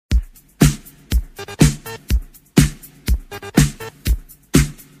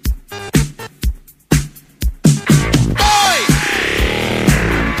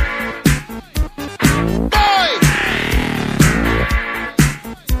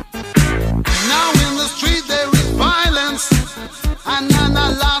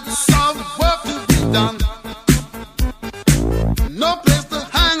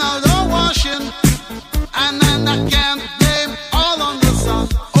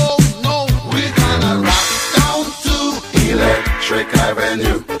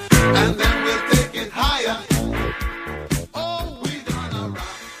Avenue. And then we'll take it higher. Oh, we gonna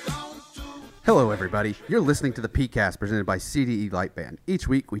rock down to... Hello, everybody. You're listening to the PeayCast presented by CDE Light Band. Each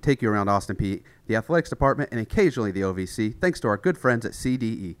week, we take you around Austin Peay, the athletics department, and occasionally the OVC, thanks to our good friends at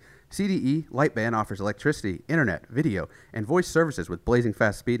CDE. CDE Light Band offers electricity, internet, video, and voice services with blazing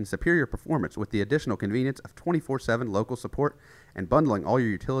fast speed and superior performance with the additional convenience of 24/7 local support and bundling all your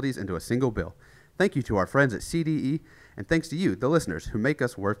utilities into a single bill. Thank you to our friends at CDE, and thanks to you, the listeners, who make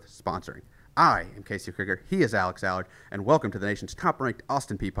us worth sponsoring. I am Casey Krieger, he is Alex Allard, and welcome to the nation's top-ranked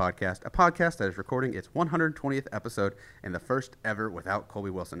Austin Peay podcast, a podcast that is recording its 120th episode and the first ever without Colby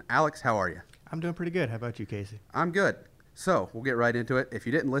Wilson. Alex, how are you? I'm doing pretty good. How about you, Casey? I'm good. So, we'll get right into it. If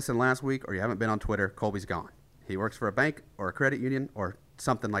you didn't listen last week or you haven't been on Twitter, Colby's gone. He works for a bank or a credit union or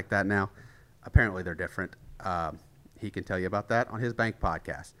something like that now. Apparently, they're different. He can tell you about that on his bank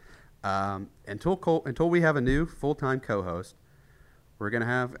podcast. Until we have a new full-time co-host, we're going to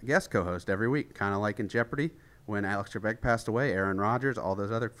have a guest co-host every week, kind of like in Jeopardy. When Alex Trebek passed away, Aaron Rodgers, all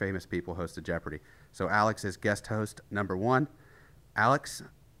those other famous people hosted Jeopardy. So Alex is guest host number one. Alex,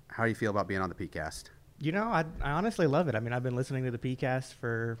 how do you feel about being on the PeayCast? You know, I honestly love it. I mean, I've been listening to the PeayCast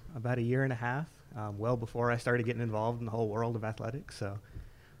for about a year and a half, well before I started getting involved in the whole world of athletics. So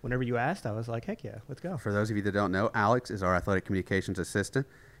whenever you asked, I was like, heck yeah, let's go. For those of you that don't know, Alex is our athletic communications assistant.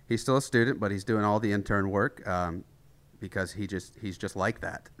 He's still a student, but he's doing all the intern work because he's just like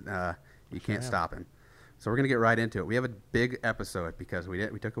that. You can't stop him. So we're going to get right into it. We have a big episode because we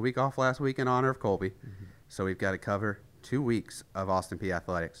took a week off last week in honor of Colby. Mm-hmm. So we've got to cover 2 weeks of Austin Peay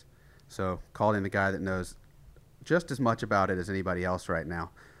athletics. So called in the guy that knows just as much about it as anybody else right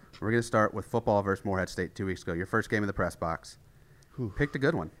now. We're going to start with football versus Morehead State 2 weeks ago. Your first game in the press box. Whew. Picked a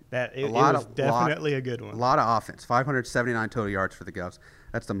good one. It was definitely a good one. A lot of offense. 579 total yards for the Govs.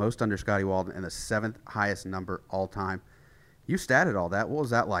 That's the most under Scotty Walden and the 7th highest number all time. You statted all that. What was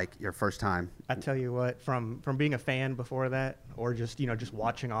that like your first time? I tell you what, from being a fan before that, or just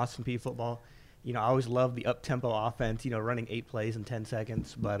watching Austin Peay football, I always loved the up-tempo offense, running 8 plays in 10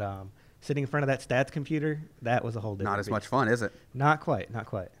 seconds. But sitting in front of that stats computer, that was a whole different Not as beast. much fun, is it? Not quite.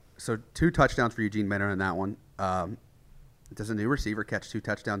 So 2 touchdowns for Eugene Minner in that one. Does a new receiver catch 2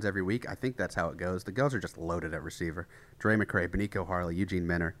 touchdowns every week? I think that's how it goes. The Govs are just loaded at receiver. Dre McCray, Benico Harley, Eugene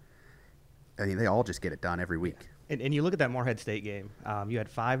Minner. I mean, they all just get it done every week. And you look at that Morehead State game, you had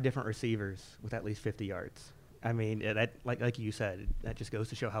 5 different receivers with at least 50 yards. I mean, that like you said, that just goes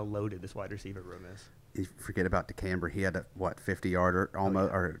to show how loaded this wide receiver room is. You forget about DeCamber. He had a, 50-yarder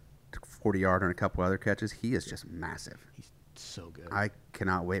almost, or 40-yarder and a couple other catches. He is just massive. He's so good. I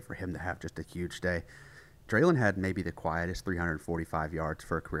cannot wait for him to have just a huge day. Draylon had maybe the quietest 345 yards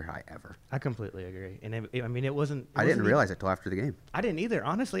for a career high ever. I completely agree. And it wasn't. I didn't realize it till after the game. I didn't either,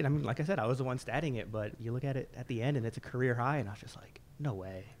 honestly. I mean, like I said, I was the one statting it, but you look at it at the end, and it's a career high, and I was just like, no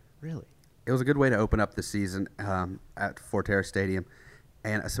way, really. It was a good way to open up the season at Forterra Stadium,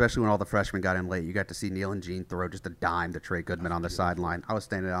 and especially when all the freshmen got in late. You got to see Neil and Gene throw just a dime to Trey Goodman on the sideline. I was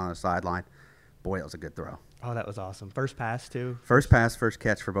standing on the sideline. Boy, it was a good throw. Oh, that was awesome. First pass, too. First pass, first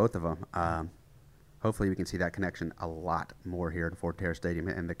catch for both of them. Hopefully we can see that connection a lot more here at Forterra Stadium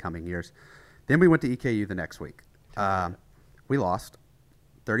in the coming years. Then we went to EKU the next week. We lost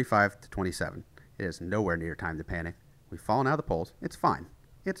 35-27. It is nowhere near time to panic. We've fallen out of the polls. It's fine.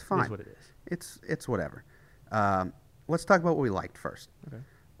 It's fine. It is what it is. It's whatever. Let's talk about what we liked first. Okay.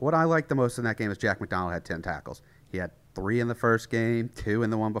 What I liked the most in that game is Jack McDonald had 10 tackles. He had 3 in the first game, 2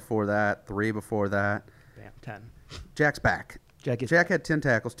 in the one before that, 3 before that. Bam, 10. Jack's back. Jack had 10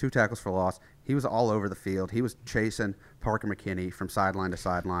 tackles, 2 tackles for loss. He was all over the field. He was chasing Parker McKinney from sideline to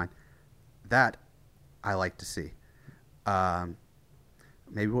sideline. That I like to see.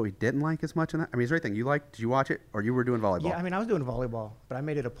 Maybe what we didn't like as much in that. I mean, is there anything you liked? Did you watch it, or you were doing volleyball? Yeah, I mean, I was doing volleyball, but I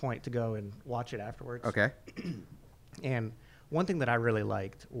made it a point to go and watch it afterwards. Okay. And one thing that I really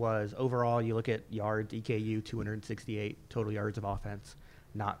liked was overall, you look at yards, EKU 268 total yards of offense.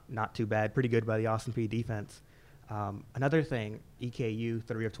 Not too bad. Pretty good by the Austin Peay defense. Another thing, EKU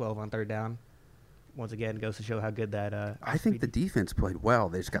 3 of 12 on third down. Once again, goes to show how good that. I think the defense played well.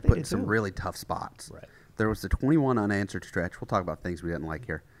 They just got put in some really tough spots. Right. There was the 21 unanswered stretch. We'll talk about things we didn't like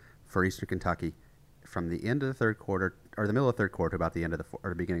here for Eastern Kentucky from the end of the third quarter, or the middle of the third quarter, about the end of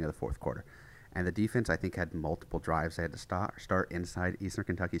the beginning of the fourth quarter. And the defense, I think, had multiple drives. They had to start inside Eastern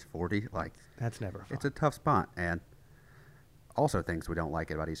Kentucky's 40. That's never fun. It's a tough spot. And also things we don't like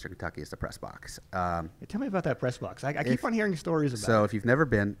about Eastern Kentucky is the press box. Tell me about that press box. I keep on hearing stories about it. So if you've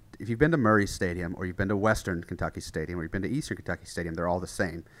been to Murray Stadium, or you've been to Western Kentucky Stadium, or you've been to Eastern Kentucky Stadium, they're all the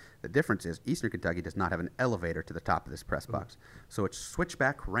same. The difference is Eastern Kentucky does not have an elevator to the top of this press box. So it's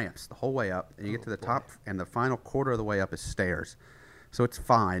switchback ramps the whole way up, and you get to the top, and the final quarter of the way up is stairs. So it's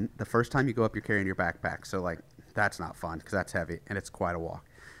fine. The first time you go up, you're carrying your backpack. So, like, that's not fun because that's heavy and it's quite a walk.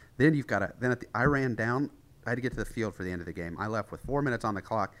 Then you've got to, I ran down. I had to get to the field for the end of the game. I left with 4 minutes on the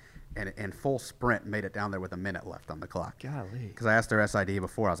clock and in full sprint made it down there with a minute left on the clock. Golly. Because I asked their SID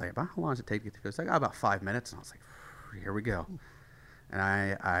before. I was like, how long does it take to get to go? It's like, about 5 minutes. And I was like, here we go. And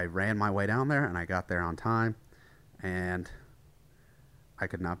I ran my way down there and I got there on time. And I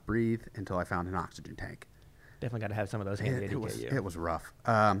could not breathe until I found an oxygen tank. Definitely got to have some of those handy to get you. It was rough.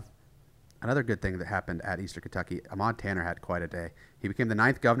 Another good thing that happened at Eastern Kentucky, Ahmad Tanner had quite a day. He became the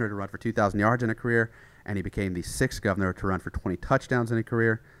 9th governor to run for 2,000 yards in a career, and he became the 6th governor to run for 20 touchdowns in a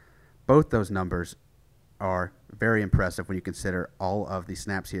career. Both those numbers are very impressive when you consider all of the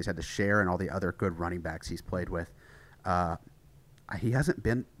snaps he has had to share and all the other good running backs he's played with. He hasn't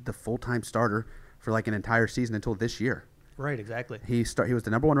been the full-time starter for like an entire season until this year. Right, exactly. He was the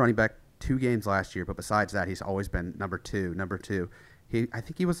number 1 running back 2 games last year, but besides that, he's always been number two. I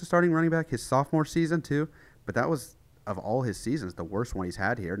think he was the starting running back his sophomore season too, but that was, of all his seasons, the worst one he's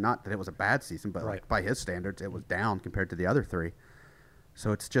had here. Not that it was a bad season, but like by his standards, it was down compared to the other 3.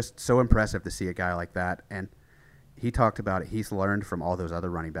 So it's just so impressive to see a guy like that. And he talked about it. He's learned from all those other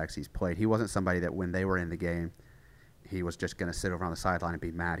running backs he's played. He wasn't somebody that when they were in the game, he was just going to sit over on the sideline and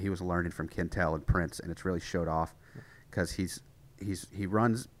be mad. He was learning from Kentel and Prince, and it's really showed off because he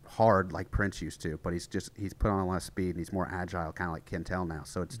runs hard like Prince used to, but he's put on a lot of speed and he's more agile, kind of like Kentel now.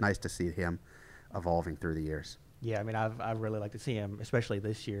 So it's nice to see him evolving through the years. Yeah, I mean, I really like to see him, especially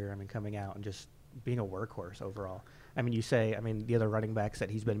this year. I mean, coming out and just being a workhorse overall. I mean, the other running backs that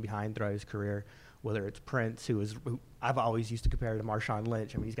he's been behind throughout his career, whether it's Prince, who I've always used to compare to Marshawn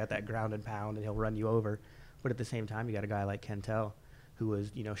Lynch. I mean, he's got that ground and pound and he'll run you over. But at the same time, you got a guy like Kentel, who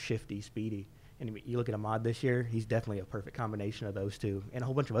was, shifty, speedy. And you look at Ahmad this year, he's definitely a perfect combination of those two and a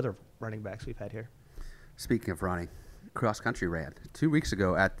whole bunch of other running backs we've had here. Speaking of running, cross-country ran 2 weeks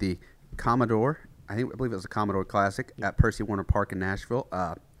ago at the Commodore. I believe it was the Commodore Classic at Percy Warner Park in Nashville.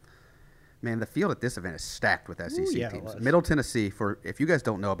 Man, the field at this event is stacked with SEC teams. Middle Tennessee, if you guys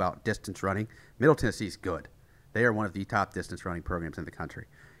don't know about distance running, Middle Tennessee is good. They are one of the top distance running programs in the country.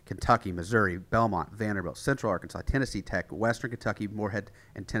 Kentucky, Missouri, Belmont, Vanderbilt, Central Arkansas, Tennessee Tech, Western Kentucky, Morehead,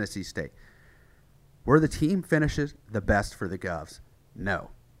 and Tennessee State. Were the team finishes the best for the Govs?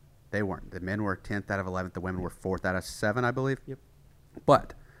 No, they weren't. The men were 10th out of 11th. The women were 4th out of 7, I believe. Yep.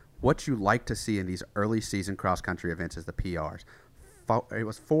 But what you like to see in these early season cross-country events is the PRs. It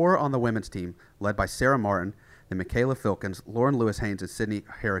was 4 on the women's team, led by Sarah Martin, then Michaela Filkins, Lauren Lewis-Haynes, and Sydney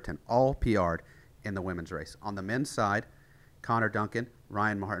Harriton, all PR'd in the women's race. On the men's side, Connor Duncan,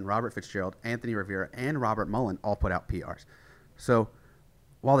 Ryan Martin, Robert Fitzgerald, Anthony Rivera, and Robert Mullen all put out PRs. So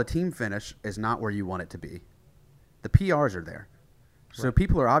while the team finish is not where you want it to be, the PRs are there. So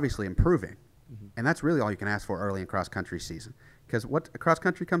people are obviously improving. Mm-hmm. And that's really all you can ask for early in cross-country season. Because what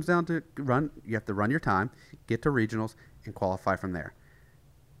cross-country comes down to, you have to run your time, get to regionals, and qualify from there.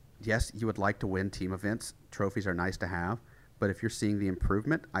 Yes, you would like to win team events. Trophies are nice to have. But if you're seeing the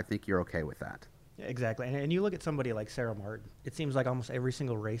improvement, I think you're okay with that. Yeah, exactly. And you look at somebody like Sarah Martin. It seems like almost every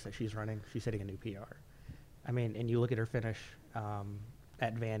single race that she's running, she's hitting a new PR. I mean, and you look at her finish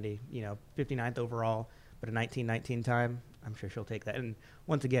at Vandy, 59th overall, but a 19:19 time. I'm sure she'll take that. And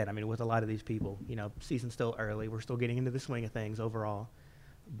once again, I mean, with a lot of these people, season's still early. We're still getting into the swing of things overall.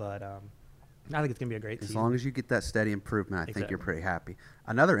 But I think it's going to be a great season. As long as you get that steady improvement, I think you're pretty happy.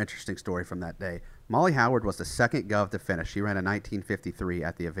 Another interesting story from that day, Molly Howard was the second Gov to finish. She ran a 19:53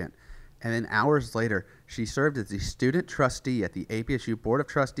 at the event. And then hours later, she served as the student trustee at the APSU Board of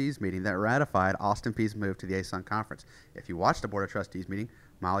Trustees meeting that ratified Austin Peay's move to the ASUN Conference. If you watched the Board of Trustees meeting,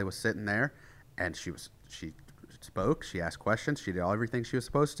 Molly was sitting there, and she spoke, she asked questions, she did everything she was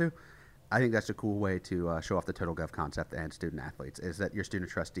supposed to. I think that's a cool way to show off the Total Gov concept and student athletes, is that your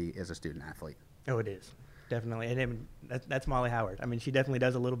student trustee is a student athlete. Oh, it is. Definitely. And that's Molly Howard. I mean, she definitely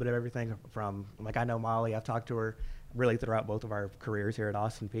does a little bit of everything from, I know Molly, I've talked to her really throughout both of our careers here at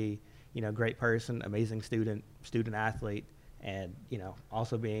Austin Peay. Great person, amazing student athlete, and,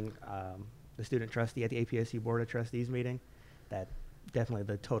 also being the student trustee at the APSU Board of Trustees meeting. That definitely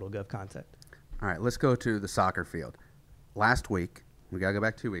the Total Gov concept. All right, let's go to the soccer field. Last week, we got to go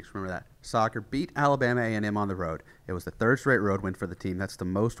back 2 weeks, remember that. Soccer beat Alabama A&M on the road. It was the 3rd straight road win for the team. That's the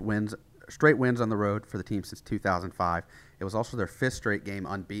most straight wins on the road for the team since 2005. It was also their 5th straight game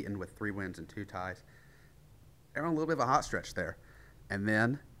unbeaten with 3 wins and 2 ties. They're on a little bit of a hot stretch there. And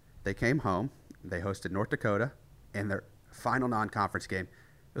then they came home. They hosted North Dakota in their final non-conference game.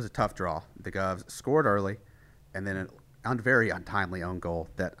 It was a tough draw. The Govs scored early, and then a very untimely own goal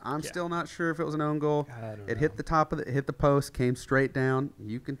that I'm still not sure if it was an own goal. It hit the top of hit the post, came straight down.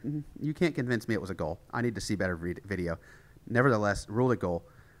 You can't convince me it was a goal. I need to see better video. nevertheless ruled a goal.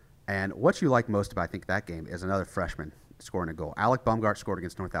 And what you like most about, I think, that game is another freshman scoring a goal. Alec Baumgart scored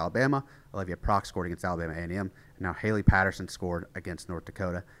against North Alabama. Olivia Prock scored against Alabama A&M. And now Haley Patterson scored against North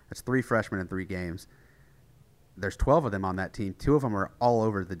Dakota. That's 3 freshmen in 3 games. There's 12 of them on that team. 2 of them are all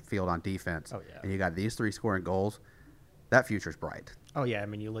over the field on defense. Oh, yeah. And you got these 3 scoring goals. That future's bright. Oh, yeah. I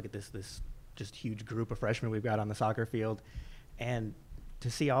mean, you look at this just huge group of freshmen we've got on the soccer field, and to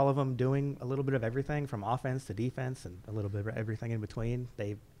see all of them doing a little bit of everything from offense to defense and a little bit of everything in between,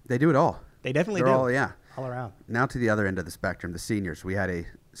 they do it all. They definitely They're do. All around. Now to the other end of the spectrum, the seniors. We had a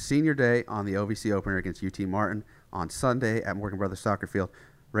senior day on the OVC opener against UT Martin on Sunday at Morgan Brothers Soccer Field.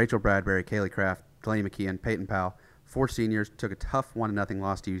 Rachel Bradbury, Kaylee Kraft, Delaney McKeon, Peyton Powell, 4 seniors, took a tough 1-0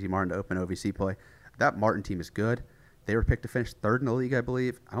 loss to UT Martin to open OVC play. That Martin team is good. They were picked to finish 3rd in the league, I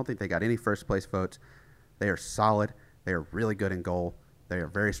believe. I don't think they got any first-place votes. They are solid. They are really good in goal. They are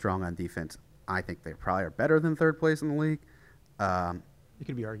very strong on defense. I think they probably are better than 3rd place in the league. It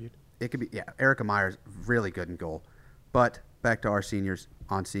could be argued. It could be, yeah. Erica Myers, really good in goal. But back to our seniors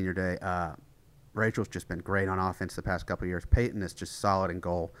on senior day. Rachel's just been great on offense the past couple of years. Peyton is just solid in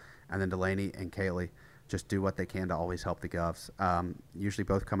goal. And then Delaney and Kaylee just do what they can to always help the Govs. Usually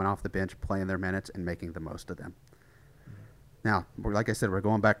both coming off the bench, playing their minutes, and making the most of them. Now, like I said, we're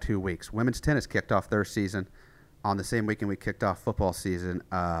going back 2 weeks. Women's tennis kicked off their season on the same weekend we kicked off football season.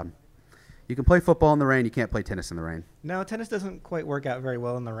 You can play football in the rain. You can't play tennis in the rain. No, tennis doesn't quite work out very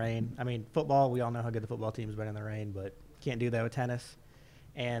well in the rain. I mean, football, we all know how good the football team's been in the rain, but can't do that with tennis.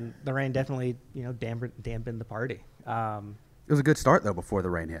 And the rain definitely, dampened the party. It was a good start, though, before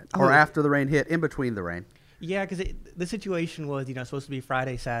the rain hit. Oh, Or after the rain hit, in between the rain. Yeah, because the situation was, supposed to be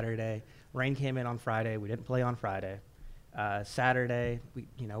Friday, Saturday. Rain came in on Friday. We didn't play on Friday. Saturday, we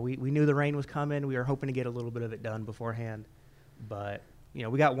knew the rain was coming. We were hoping to get a little bit of it done beforehand. But,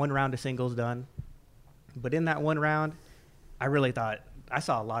 we got 1 round of singles done. But in that 1 round, I really thought I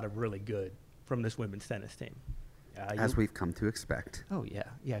saw a lot of really good from this women's tennis team. As we've come to expect. Oh, yeah.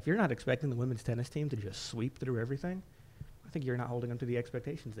 Yeah, if you're not expecting the women's tennis team to just sweep through everything, I think you're not holding them to the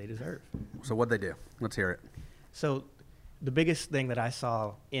expectations they deserve. So what'd they do? Let's hear it. So the biggest thing that I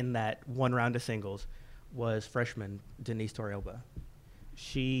saw in that 1 round of singles was freshman Denise Torrealba.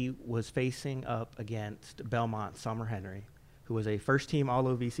 She was facing up against Belmont Summer Henry, who was a first-team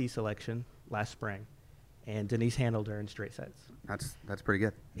All-OVC selection last spring, and Denise handled her in straight sets. That's pretty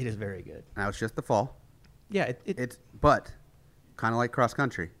good. It is very good. Now it's just the fall. Yeah, but kind of like cross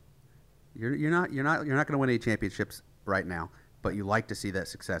country. You're not going to win any championships right now, but you like to see that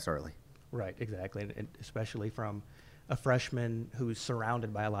success early. Right, exactly, and especially from a freshman who's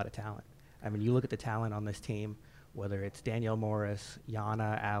surrounded by a lot of talent. I mean, you look at the talent on this team, whether it's Danielle Morris,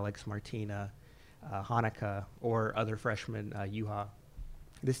 Yana, Alex, Martina, Hanukkah, or other freshmen, Yuha.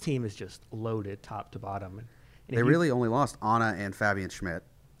 This team is just loaded top to bottom. And They really only lost Anna and Fabian Schmidt.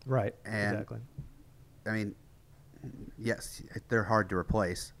 Right, And exactly. I mean, yes, they're hard to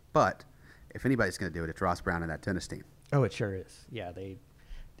replace, but if anybody's going to do it, it's Ross Brown and that tennis team. Oh, it sure is. Yeah,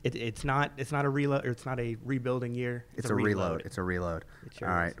 it's not a reload, or it's not a rebuilding year. It's a reload. It's a reload. It sure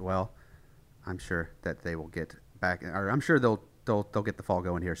All right. is. Well, I'm sure that they will get back, or I'm sure they'll get the fall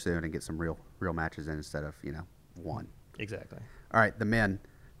going here soon and get some real matches in instead of 1. Exactly. All right, the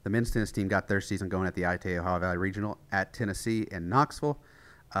men's tennis team got their season going at the ITA Ohio Valley Regional at Tennessee in Knoxville.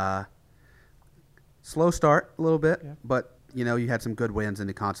 Slow start a little bit, Yeah. but you had some good wins in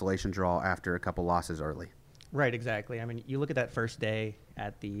the consolation draw after a couple losses early. Right, exactly. I mean, you look at that first day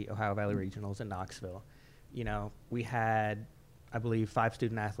at the Ohio Valley Regionals in Knoxville. We had, I believe, 5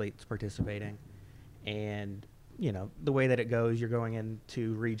 student athletes participating, and the way that it goes, you're going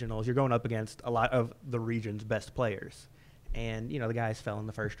into regionals, you're going up against a lot of the region's best players, and the guys fell in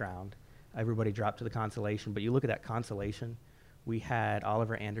the first round. Everybody dropped to the consolation, but you look at that consolation, we had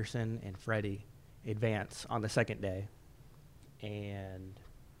Oliver Anderson and Freddie advance on the second day, and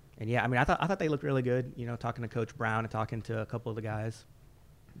yeah, I mean, I thought they looked really good. Talking to Coach Brown and talking to a couple of the guys,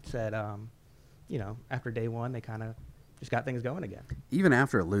 said after day 1 they kind of just got things going again. Even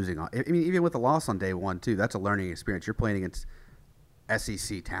after losing, I mean, even with the loss on day 1 too, that's a learning experience. You're playing against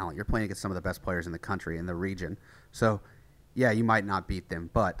SEC talent. You're playing against some of the best players in the country, in the region. So, yeah, you might not beat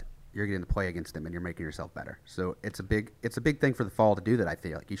them, but you're getting to play against them and you're making yourself better. So it's a big thing for the fall to do that. I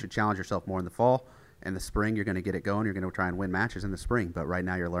feel like you should challenge yourself more in the fall. In the spring, you're going to get it going. You're going to try and win matches in the spring. But right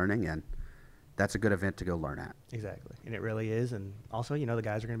now, you're learning, and that's a good event to go learn at. Exactly, and it really is. And also, the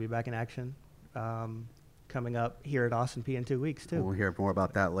guys are going to be back in action coming up here at Austin Peay in 2 weeks too. We'll hear more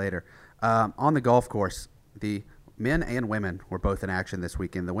about that later. On the golf course, the men and women were both in action this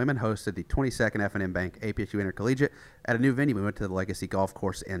weekend. The women hosted the 22nd F&M Bank APSU Intercollegiate at a new venue. We went to the Legacy Golf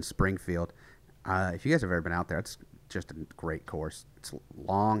Course in Springfield. If you guys have ever been out there, it's just a great course. It's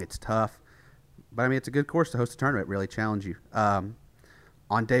long, it's tough, but I mean, it's a good course to host a tournament, really challenge you.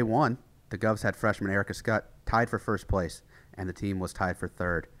 On day one, the Govs had freshman Erica Scott tied for first place, and the team was tied for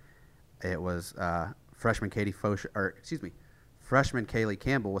third. It was freshman freshman Kaylee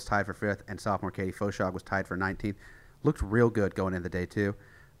Campbell was tied for fifth, and sophomore Katie Foshog was tied for 19th. Looked real good going into day two.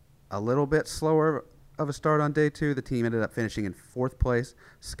 A little bit slower of a start on day two. The team ended up finishing in fourth place.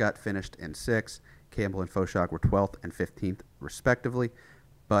 Scott finished in sixth. Campbell and Foshog were 12th and 15th, respectively.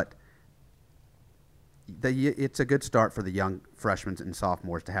 But it's a good start for the young freshmen and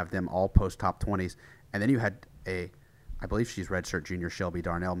sophomores to have them all post top 20s. And then you had I believe she's redshirt junior Shelby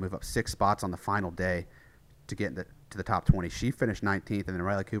Darnell, move up 6 spots on the final day to get to the top 20. She finished 19th, and then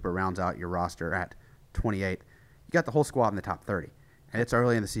Riley Cooper rounds out your roster at 28. You got the whole squad in the top 30. And it's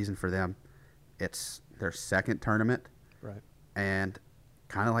early in the season for them. It's their second tournament. Right. And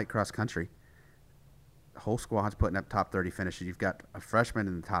kind of like cross country, the whole squad's putting up top 30 finishes. You've got a freshman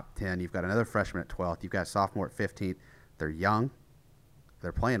in the top 10. You've got another freshman at 12th. You've got a sophomore at 15th. They're young.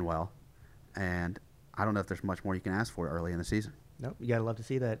 They're playing well. And I don't know if there's much more you can ask for early in the season. Nope. You got to love to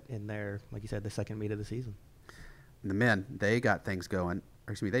see that in their, like you said, the second meet of the season. And the men, they got things going.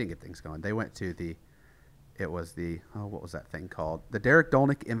 Or excuse me, they didn't get things going. They went to what was that thing called? The Derek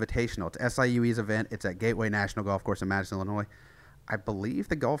Dolnick Invitational. It's SIUE's event. It's at Gateway National Golf Course in Madison, Illinois. I believe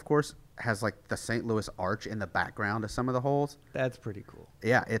the golf course has like the St. Louis Arch in the background of some of the holes. That's pretty cool.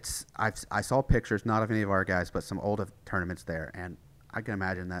 Yeah, I saw pictures, not of any of our guys, but some old tournaments there, and I can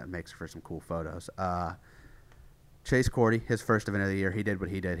imagine that makes for some cool photos. Chase Cordy, his first event of the year, he did what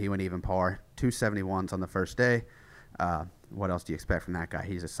he did. He went even par, 271s on the first day. What else do you expect from that guy?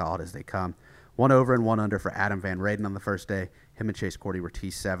 He's as solid as they come. 1 over and 1 under for Adam Van Raden on the first day. Him and Chase Cordy were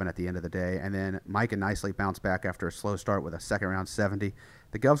T7 at the end of the day. And then Micah nicely bounced back after a slow start with a second round 70.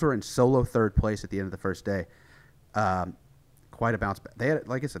 The Govs were in solo third place at the end of the first day. Quite a bounce back. They had,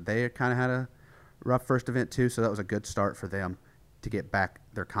 like I said, they kind of had a rough first event too, so that was a good start for them to get back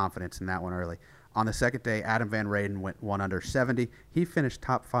their confidence in that one early. On the second day, Adam Van Raden went 1 under 70. He finished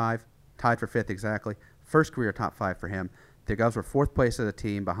top 5, tied for 5th exactly. First career top 5 for him. The Govs were 4th place as a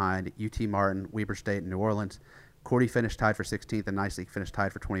team behind UT Martin, Weber State, and New Orleans. Cordy finished tied for 16th and nicely finished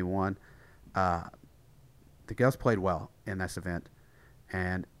tied for 21. The Govs played well in this event,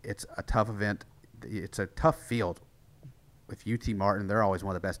 and it's a tough event. It's a tough field with UT Martin. They're always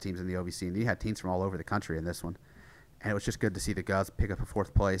one of the best teams in the OVC, and you had teams from all over the country in this one. And it was just good to see the Govs pick up a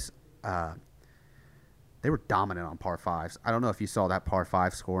 4th place. They were dominant on par 5s. I don't know if you saw that par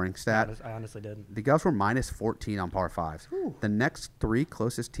 5 scoring stat. I honestly didn't. The Govs were minus 14 on par 5s. Whew. The next 3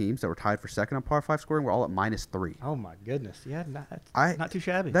 closest teams that were tied for second on par 5 scoring were all at minus 3. Oh, my goodness. Yeah, not too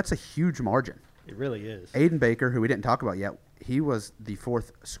shabby. That's a huge margin. It really is. Aiden Baker, who we didn't talk about yet, he was the 4th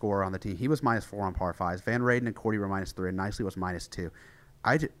scorer on the team. He was minus 4 on par 5s. Van Raden and Cordy were minus 3, and Nicely was minus 2.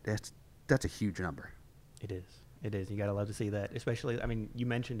 That's a huge number. It is. It is. You got to love to see that, especially, I mean, you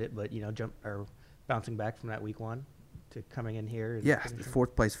mentioned it, but, bouncing back from that week 1 to coming in here. And Yeah,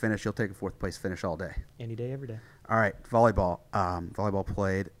 4th place finish. You'll take a 4th place finish all day. Any day, every day. All right, volleyball. Volleyball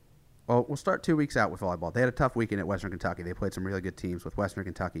played. Well, we'll start 2 weeks out with volleyball. They had a tough weekend at Western Kentucky. They played some really good teams with Western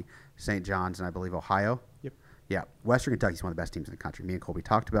Kentucky, St. John's, and I believe Ohio. Yep. Yeah, Western Kentucky's one of the best teams in the country. Me and Colby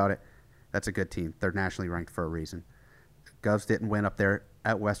talked about it. That's a good team. They're nationally ranked for a reason. Govs didn't win up there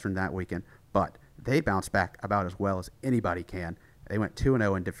at Western that weekend, but they bounced back about as well as anybody can. They went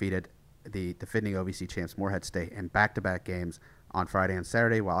 2-0 and defeated the defending OVC champs Morehead State in back-to-back games on Friday and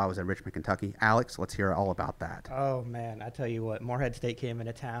Saturday while I was in Richmond, Kentucky. Alex, let's hear all about that. Oh, man, I tell you what, Morehead State came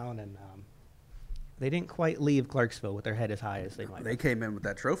into town, and they didn't quite leave Clarksville with their head as high as they might. They came in with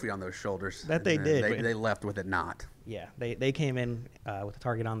that trophy on those shoulders. That they did. They left with it not. Yeah, they came in with a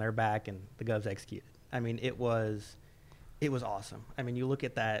target on their back, and the Govs executed. I mean, it was awesome. I mean, you look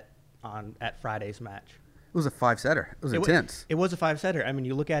at that at Friday's match. It was a 5-setter. It was intense. It was a 5-setter. I mean,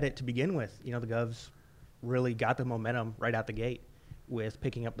 you look at it to begin with. The Govs really got the momentum right out the gate with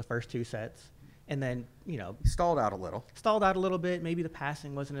picking up the first 2 sets. And then, Stalled out a little. bit. Maybe the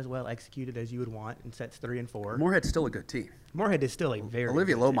passing wasn't as well executed as you would want in sets 3 and 4. Morehead's still a good team. Morehead is still a very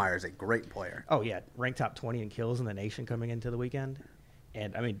Olivia good team. Lohmeyer is a great player. Oh, yeah. Ranked top 20 in kills in the nation coming into the weekend.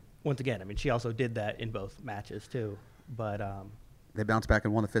 And, I mean, once again, she also did that in both matches, too. But they bounced back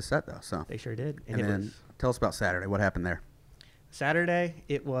and won the 5th set, though. So they sure did. And then tell us about Saturday. What happened there? Saturday,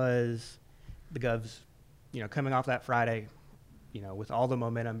 it was the Govs, coming off that Friday, with all the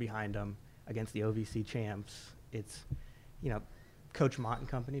momentum behind them against the OVC champs. It's, Coach Mott and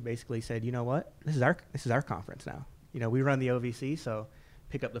company basically said, you know what, this is our conference now. We run the OVC, so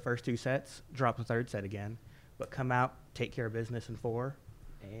pick up the first 2 sets, drop the 3rd set again, but come out, take care of business in 4,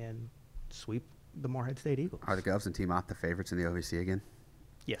 and sweep the Morehead State Eagles. Are the Govs and Team Ott the favorites in the OVC again?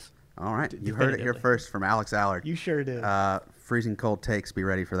 Yes. All right. You heard it here Definitively. first from Alex Allard. You sure did. Freezing cold takes. Be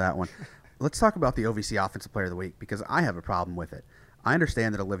ready for that one. Let's talk about the OVC Offensive Player of the Week because I have a problem with it. I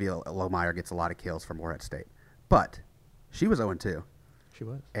understand that Olivia Lohmeyer gets a lot of kills for Morehead State, but she was 0-2. She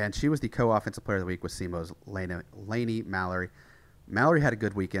was. And she was the co-offensive player of the week with SEMO's Laney Mallory. Mallory had a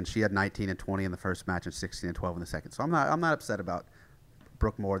good weekend. She had 19 and 20 in the first match and 16 and 12 in the second. So I'm not upset about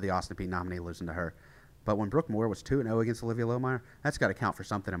Brooke Moore, the Austin Peay nominee, losing to her. But when Brooke Moore was 2-0 against Olivia Lohmeyer, that's got to count for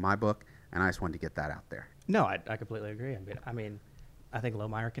something in my book, and I just wanted to get that out there. No, I completely agree. I mean, I think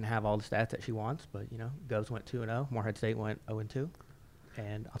Lohmeyer can have all the stats that she wants, but, Govs went 2-0. Morehead State went 0-2.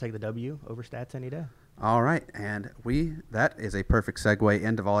 And I'll take the W over stats any day. All right, and that is a perfect segue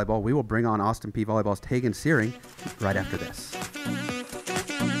into volleyball. We will bring on Austin Peay Volleyball's Tegan Searing right after this.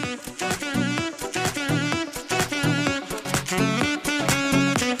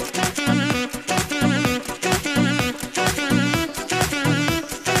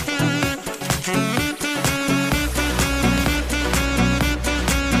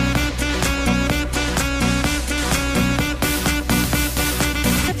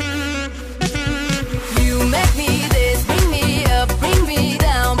 You make me this, bring me up, bring me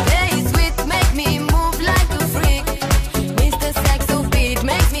down, play sweet, make me move like a freak. Mr. Saxo beat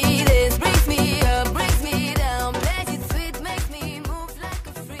makes me this, brings me up, brings me down, play sweet, makes me move like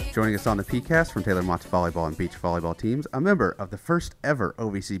a freak. Joining us on the PeayCast from Taylor Mott's volleyball and beach volleyball teams, a member of the first ever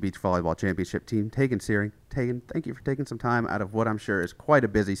OVC Beach Volleyball Championship team, Tegan Searing. Tegan, thank you for taking some time out of what I'm sure is quite a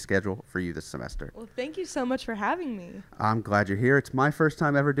busy schedule for you this semester. Well, thank you so much for having me. I'm glad you're here. It's my first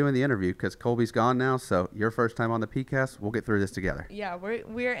time ever doing the interview because Colby's gone now, so your first time on the PeayCast. We'll get through this together. Yeah,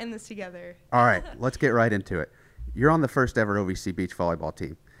 we're in this together. All right, let's get right into it. You're on the first ever OVC Beach Volleyball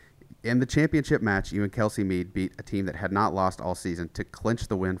team. In the championship match, you and Kelsey Mead beat a team that had not lost all season to clinch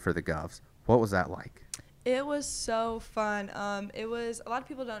the win for the Govs. What was that like? It was so fun. It was, a lot of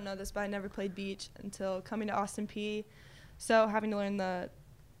people don't know this, but I never played beach until coming to Austin Peay. So having to learn a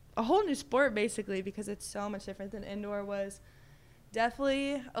whole new sport basically because it's so much different than indoor was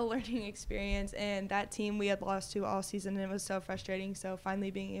definitely a learning experience. And that team we had lost to all season and it was so frustrating. So finally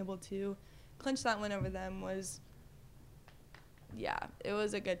being able to clinch that win over them was, yeah, it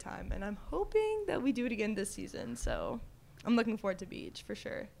was a good time. And I'm hoping that we do it again this season. So I'm looking forward to beach for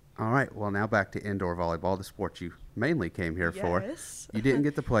sure. All right, well, now back to indoor volleyball, the sport you mainly came here for. Yes. You didn't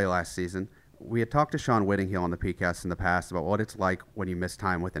get to play last season. We had talked to Sean Whittinghill on the PeayCast in the past about what it's like when you miss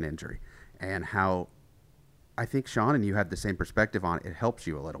time with an injury and how I think Sean and you had the same perspective on it. It helps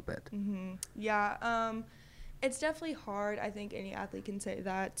you a little bit. Mm-hmm. Yeah, it's definitely hard. I think any athlete can say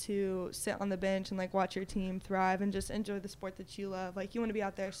that, to sit on the bench and watch your team thrive and just enjoy the sport that you love. You want to be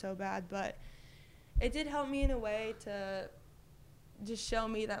out there so bad, but it did help me in a way to just show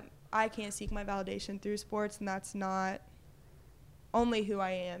me that I can't seek my validation through sports, and that's not only who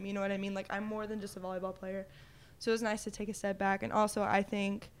I am. You know what I mean? I'm more than just a volleyball player. So it was nice to take a step back. And also, I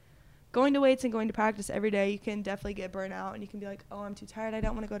think going to weights and going to practice every day, you can definitely get burnt out, and you can be like, oh, I'm too tired, I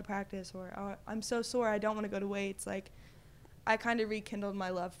don't want to go to practice, or oh, I'm so sore, I don't want to go to weights. I kind of rekindled my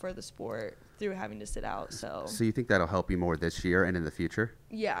love for the sport through having to sit out. So you think that'll help you more this year and in the future?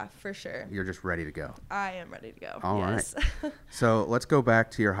 yeah, for sure. You're just ready to go. I am ready to go. All right. Yes. So let's go back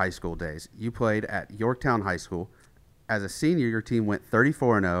to your high school days. You played at Yorktown High School. As a senior, your team went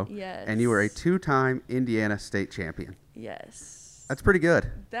 34-0. Yes. And you were a two-time Indiana state champion. Yes. That's pretty good.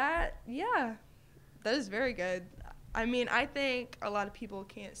 That is very good. I mean, I think a lot of people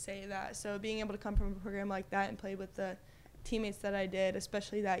can't say that. So being able to come from a program like that and play with the teammates that I did,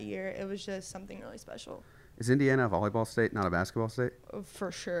 especially that year, it was just something really special. Is Indiana a volleyball state, not a basketball state?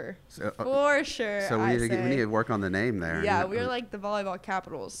 For sure. So, For sure. So we need to work on the name there. Yeah, we're the volleyball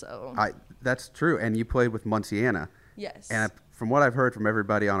capital, so. That's true. And you played with Munciana. Yes. And from what I've heard from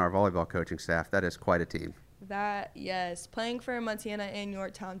everybody on our volleyball coaching staff, that is quite a team. Yes. Playing for Munciana and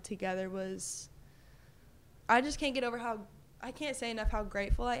Yorktown together was, I just can't get over I can't say enough how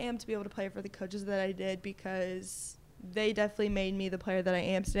grateful I am to be able to play for the coaches that I did, because they definitely made me the player that I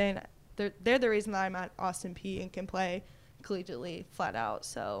am today. And they're the reason that I'm at Austin Peay and can play collegiately flat out.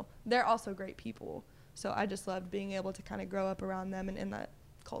 So they're also great people. So I just loved being able to kind of grow up around them and in that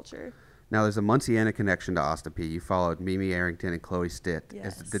culture. Now, there's a Munciana connection to Austin Peay. You followed Mimi Arrington and Chloe Stitt.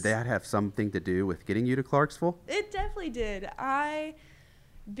 Yes. Did that have something to do with getting you to Clarksville? It definitely did.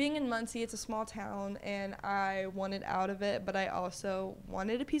 Being in Muncie, it's a small town, and I wanted out of it, but I also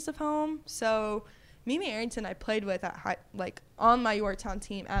wanted a piece of home. So Mimi Arrington I played with on my Yorktown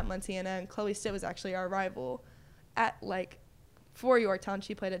team at Munciana, and Chloe Stitt was actually our rival for Yorktown.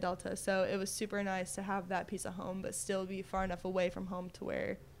 She played at Delta, so it was super nice to have that piece of home, but still be far enough away from home to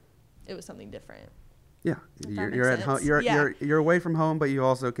where it was something different. Yeah, If you're, that you're makes at home. sense. Yeah. You're away from home, but you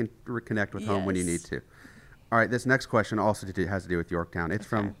also can reconnect with home when you need Yes. to. All right, this next question also has to do with Yorktown. It's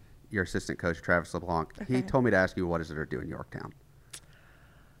from Okay. your assistant coach, Travis LeBlanc. He Okay. told me to ask you, what is it to do in Yorktown?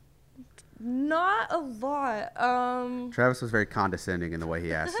 Not a lot. Travis was very condescending in the way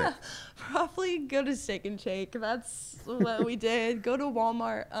he asked it. Probably go to Steak and Shake. That's what we did. Go to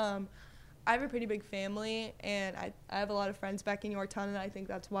Walmart. I have a pretty big family, and I have a lot of friends back in Yorktown, and I think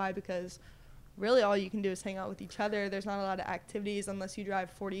that's why, because really all you can do is hang out with each other. There's not a lot of activities unless you drive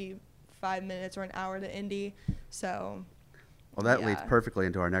 45 minutes or an hour to Indy. So, Well, that yeah. leads perfectly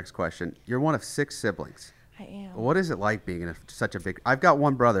into our next question. You're one of 6 siblings. I am. What is it like being in such a big? I've got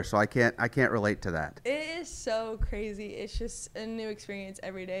one brother, so I can't relate to that. It is so crazy. It's just a new experience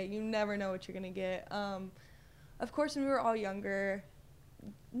every day. You never know what you're going to get. Of course, when we were all younger,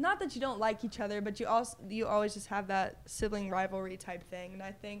 not that you don't like each other, but you always just have that sibling rivalry type thing. And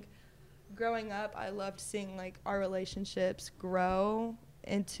I think growing up, I loved seeing like our relationships grow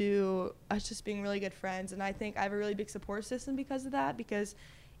into us just being really good friends. And I think I have a really big support system because of that, because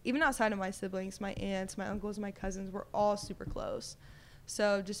even outside of my siblings, my aunts, my uncles, my cousins, we're all super close.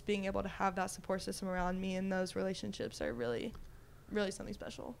 So just being able to have that support system around me and those relationships are really, really something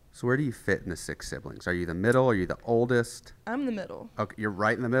special. So where do you fit in the 6 siblings? Are you the middle? Are you the oldest? I'm the middle. Okay, you're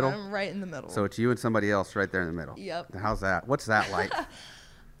right in the middle. I'm right in the middle. So it's you and somebody else right there in the middle. Yep. How's that? What's that like?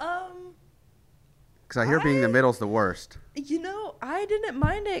 Um, Because I hear being the I- middle's the worst. you know, I didn't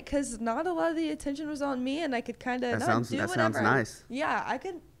mind it because not a lot of the attention was on me, and I could kind of That sounds nice. Yeah, I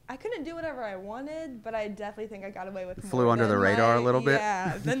couldn't do whatever I wanted, but I definitely think I got away with Flew more under the than radar a my- little bit?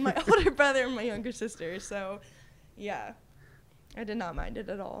 Yeah, than my older brother and my younger sister. So, yeah, I did not mind it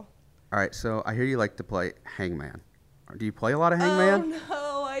at all. All right, so I hear you like to play Hangman. Do you play a lot of Hangman?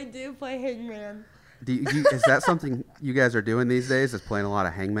 Oh no, I do play Hangman. Is that something you guys are doing these days? Is playing a lot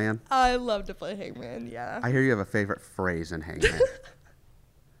of Hangman? I love to play Hangman. Yeah. I hear you have a favorite phrase in Hangman.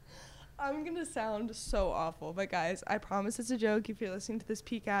 I'm gonna sound so awful, but guys, I promise it's a joke. If you're listening to this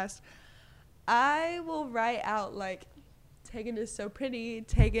PeayCast, I will write out like, Tegan is so pretty,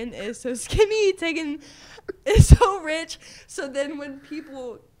 Tegan is so skinny, Tegan is so rich. So then when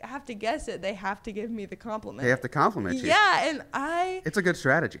people have to guess it, they have to give me the compliment. They have to compliment you. Yeah, and It's a good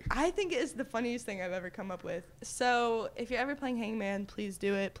strategy. I think it is the funniest thing I've ever come up with. So if you're ever playing Hangman, please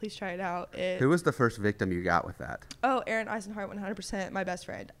do it. Please try it out. Who was the first victim you got with that? Oh, Aaron Eisenhart, 100%, my best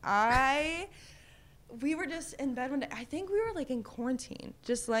friend. We were just in bed one day. I think we were like in quarantine,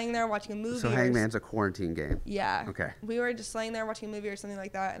 just laying there watching a movie. So Hangman's a quarantine game. Yeah. Okay. We were just laying there watching a movie or something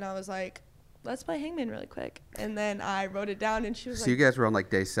like that, and I was like, let's play Hangman really quick. And then I wrote it down, and she was So like, you guys were on like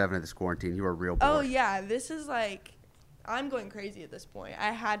day 7 of this quarantine. You were real bored. oh, yeah, this is like, I'm going crazy at this point.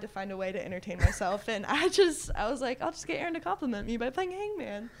 I had to find a way to entertain myself, and I was like, I'll just get Aaron to compliment me by playing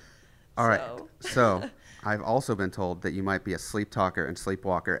Hangman. All right. So- So I've also been told that you might be a sleep talker and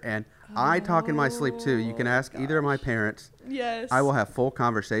sleepwalker, and I talk in my sleep too. You can ask either of my parents. Yes. I will have full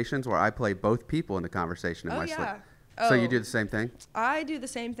conversations where I play both people in the conversation in Oh, my yeah. sleep. So you Oh. do the same thing? I do the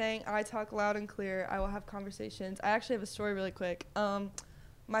same thing. I talk loud and clear. I will have conversations. I actually have a story really quick.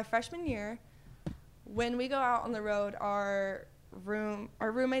 My freshman year, when we go out on the road, our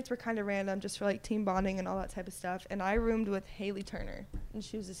roommates were kind of random just for like team bonding and all that type of stuff. And I roomed with Haley Turner, and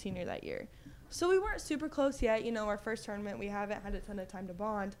she was a senior that year. So we weren't super close yet. You know, our first tournament, we haven't had a ton of time to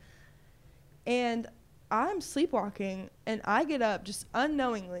bond. And I'm sleepwalking, and I get up just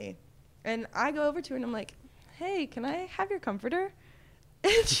unknowingly, and I go over to her, and I'm like, hey, can I have your comforter?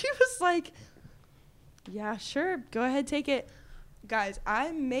 And she was like, yeah, sure, go ahead, take it. Guys,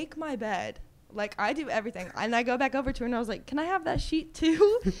 I make my bed. Like, I do everything. And I go back over to her, and I was like, can I have that sheet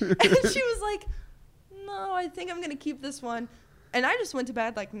too? And she was like, no, I think I'm going to keep this one. And I just went to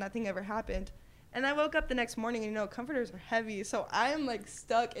bed like nothing ever happened. And I woke up the next morning, and, you know, comforters are heavy. So I am, like,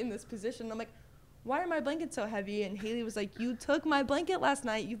 stuck in this position. I'm like, why are my blankets so heavy? And Haley was like, you took my blanket last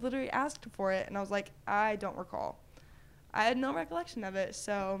night. You literally asked for it. And I was like, I don't recall. I had no recollection of it.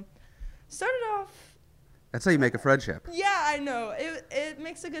 So started off. That's how you make a friendship. Yeah, I know. It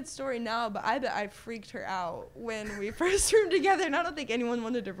makes a good story now, but I bet I freaked her out when we first roomed together. And I don't think anyone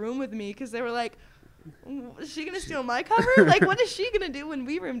wanted to room with me because they were like, is she going to steal my cover? Like, what is she going to do when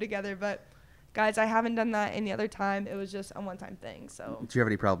we room together? But, guys, I haven't done that any other time. It was just a one-time thing. So Do you have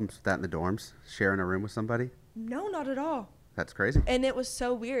any problems with that in the dorms? Sharing a room with somebody? no, not at all. That's crazy. And it was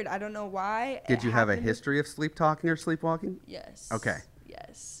so weird. I don't know why. Did It you have a happened- history of sleep talking or sleepwalking? Yes. Okay.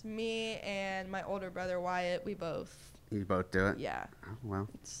 Yes. Me and my older brother, Wyatt, we both. You both do it? Yeah. Oh, well,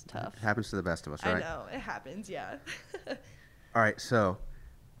 It's tough. it happens to the best of us, I right? know. It happens, yeah. All right, so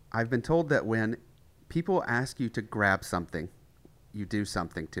I've been told that when people ask you to grab something, you do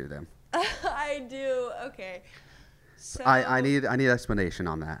something to them. I do. Okay. So I need explanation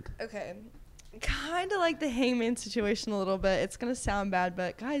on that. Okay. Kind of like the hangman situation a little bit. It's going to sound bad,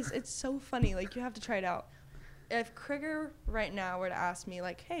 but guys, it's so funny. Like, you have to try it out. If Krieger right now were to ask me,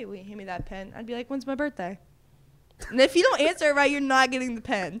 like, hey, will you hand me that pen? I'd be like, when's my birthday? And if you don't answer it right, you're not getting the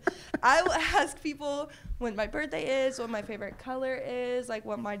pen. I will ask people when my birthday is, what my favorite color is, like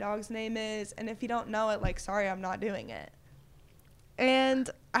what my dog's name is. And if you don't know it, like, sorry, I'm not doing it. And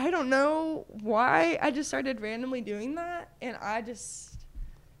I don't know why I just started randomly doing that. And it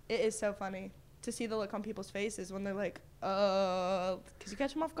is so funny to see the look on people's faces when they're like, because you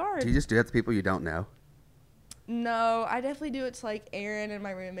catch them off guard. Do you just do that to people you don't know? No, I definitely do it to like Aaron and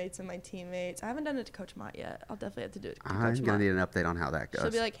my roommates and my teammates. I haven't done it to Coach Mott yet. I'll definitely have to do it to Coach Mott. I'm going to need an update on how that goes.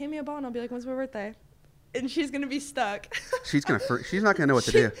 She'll be like, hand me a ball, and I'll be like, when's my birthday? And she's going to be stuck. She's not going to know what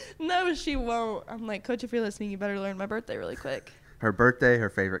to do. No, she won't. I'm like, Coach, if you're listening, you better learn my birthday really quick. Her birthday, her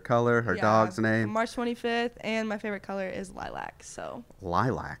favorite color, her dog's name. March 25th, and my favorite color is lilac. So.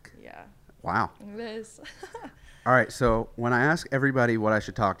 Lilac. Yeah. Wow. It is. All right, so when I ask everybody what I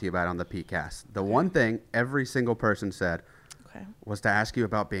should talk to you about on the PeayCast, the one thing every single person said was to ask you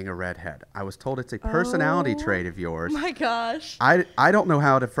about being a redhead. I was told it's a personality trait of yours. Oh my gosh. I don't know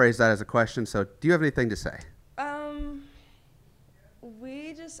how to phrase that as a question, so do you have anything to say?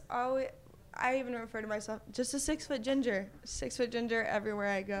 We just always, I even refer to myself just a 6-foot ginger. 6-foot ginger everywhere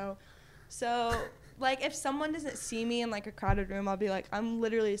I go. So, like, if someone doesn't see me in, like, a crowded room, I'll be like, I'm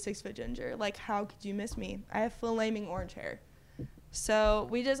literally a 6-foot ginger. Like, how could you miss me? I have flaming orange hair. So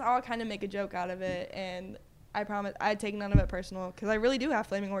we just all kind of make a joke out of it, and I promise I take none of it personal because I really do have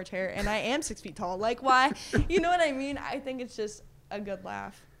flaming orange hair, and I am 6 feet tall. Like, why? You know what I mean? I think it's just a good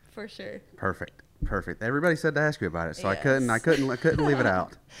laugh, for sure. Perfect. Everybody said to ask you about it, so Yes. I couldn't leave it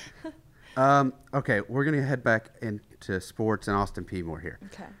out. Okay, we're gonna head back into sports and Austin Peay more here.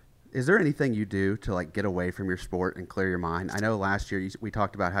 Okay. Is there anything you do to like get away from your sport and clear your mind? I know last year we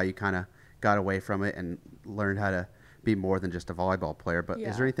talked about how you kind of got away from it and learned how to be more than just a volleyball player. But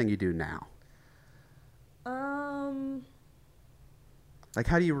is there anything you do now? Like,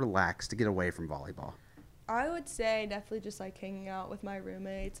 how do you relax to get away from volleyball? I would say definitely just like hanging out with my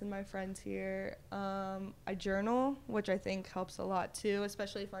roommates and my friends here. I journal, which I think helps a lot too,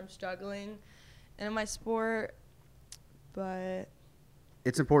 especially if I'm struggling in my sport. But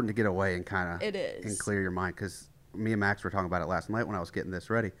it's important to get away and kind of and clear your mind, because me and Max were talking about it last night when I was getting this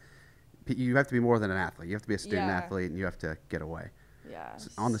ready. You have to be more than an athlete. You have to be a student athlete, and you have to get away. Yeah. So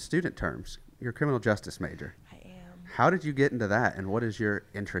on the student terms, you're a criminal justice major. I am. How did you get into that, and what is your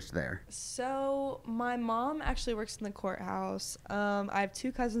interest there? So my mom actually works in the courthouse. I have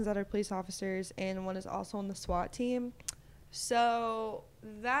 2 cousins that are police officers, and one is also on the SWAT team. So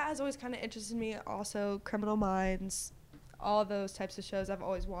that has always kind of interested me. Also, Criminal Minds, all those types of shows I've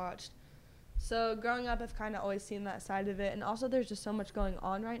always watched. So growing up, I've kind of always seen that side of it. And also, there's just so much going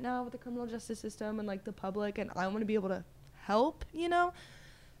on right now with the criminal justice system and, like, the public. And I want to be able to help, you know?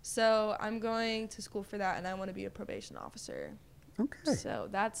 So I'm going to school for that, and I want to be a probation officer. Okay. So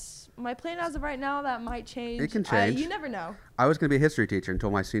that's my plan as of right now. That might change. It can change. You never know. I was going to be a history teacher until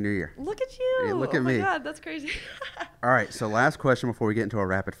my senior year. Look at you. Yeah, look at me. Oh, my God. That's crazy. All right. So last question before we get into our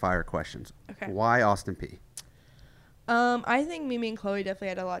rapid-fire questions. Okay. Why Austin Peay? I think Mimi and Chloe definitely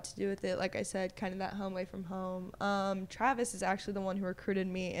had a lot to do with it. Like I said, kind of that home away from home. Travis is actually the one who recruited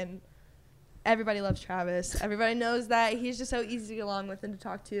me, and everybody loves Travis. Everybody knows that. He's just so easy to get along with and to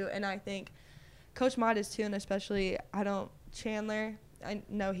talk to. And I think Coach Mott is too, and especially Chandler. I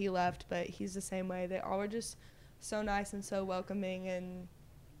know he left, but he's the same way. They all were just so nice and so welcoming. And,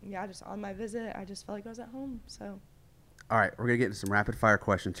 yeah, just on my visit, I just felt like I was at home. So. All right, we're going to get into some rapid-fire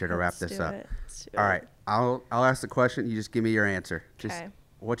questions here to wrap this up. All right, I'll ask the question. You just give me your answer. Okay.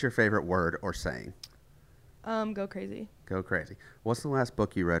 What's your favorite word or saying? Go crazy. Go crazy. What's the last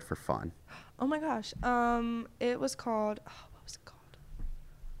book you read for fun? Oh, my gosh. It was called what was it called?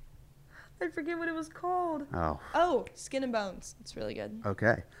 I forget what it was called. Oh, Skin and Bones. It's really good.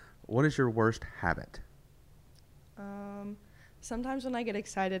 Okay. What is your worst habit? Sometimes when I get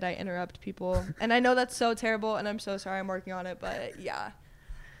excited, I interrupt people. And I know that's so terrible, and I'm so sorry. I'm working on it, but yeah.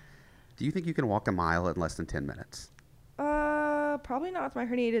 Do you think you can walk a mile in less than 10 minutes? Probably not with my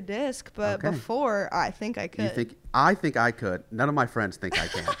herniated disc, but before, I think I could. I think I could. None of my friends think I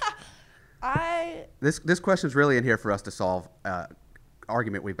can. This question's really in here for us to solve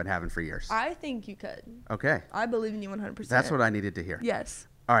argument we've been having for years. I think you could. Okay. I believe in you 100%. That's what I needed to hear. Yes.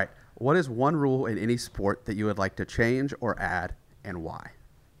 All right. What is one rule in any sport that you would like to change or add, and why?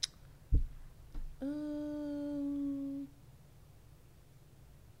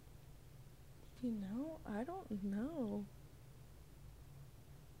 I don't know.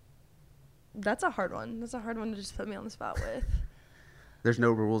 That's a hard one. That's a hard one to just put me on the spot with. There's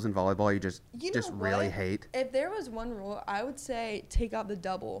no rules in volleyball. You just You know really what? hate. If there was one rule, I would say take out the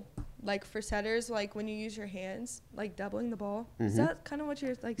double. Like for setters, like when you use your hands, like doubling the ball. Is that kind of what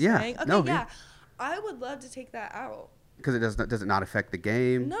you're like Yeah. saying? Okay, No, yeah. I would love to take that out. Because does it not affect the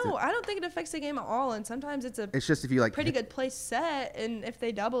game? No, I don't think it affects the game at all. And sometimes it's a It's just if you like. pretty good place set, and if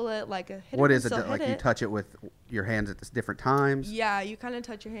they double it, like a hitter What can is it? still Like hit you it. touch it with your hands at different times? Yeah, you kind of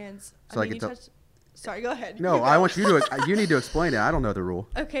touch your hands. So like you it's a- touch. Sorry, go ahead. No, You I go. want you to. You need to explain it. I don't know the rule.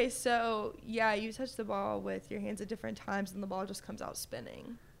 Okay, so yeah, you touch the ball with your hands at different times, and the ball just comes out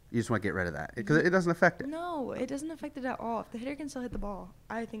spinning. You just want to get rid of that because it doesn't affect it. No, it doesn't affect it at all. If the hitter can still hit the ball,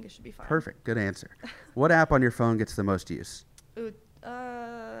 I think it should be fine. Perfect. Good answer. What app on your phone gets the most use? Ooh,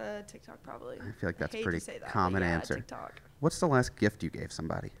 TikTok probably. I feel like that's a hate pretty to say that, but common yeah, answer. TikTok. What's the last gift you gave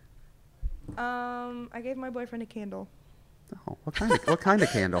somebody? I gave my boyfriend a candle. Oh, what kind of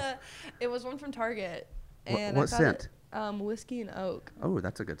candle? It was one from Target. What- And what I thought scent? Whiskey and oak. Oh,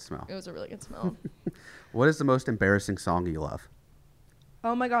 that's a good smell. It was a really good smell. What is the most embarrassing song you love?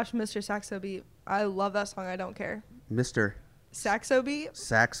 Oh my gosh, Mr. Saxo Beat. I love that song. I don't care. Mr. Saxo Beat?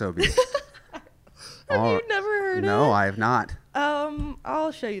 Saxo Beat. Have Oh, you never heard it? No, I have not.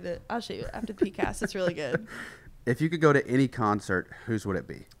 I'll show you that. I'll show you it after the PeayCast. It's really good. If you could go to any concert, whose would it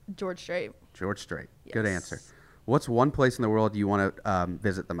be? George Strait. George Strait. Good Yes. answer. What's one place in the world you want to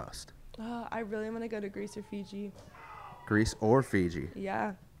visit the most? I really want to go to Greece or Fiji. Greece or Fiji?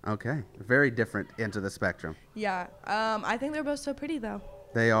 Yeah. Okay. Very different ends of the spectrum. Yeah. I think they're both so pretty though.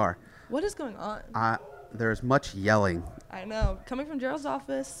 They are. What is going on? There's much yelling. I know. Coming from Gerald's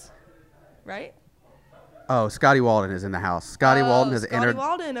office, right? Oh, Scotty Walden is in the house. Scotty Walden has Scotty entered.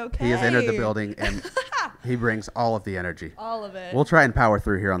 Walden, okay. He has entered the building, and he brings all of the energy. All of it. We'll try and power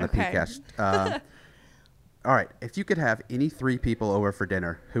through here on the Okay. PeayCast. All right. If you could have any three people over for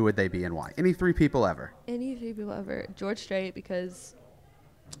dinner, who would they be and why? Any three people ever? Any three people ever. George Strait because,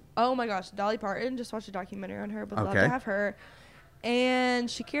 oh my gosh, Dolly Parton. Just watched a documentary on her. Would love Okay. to have her. And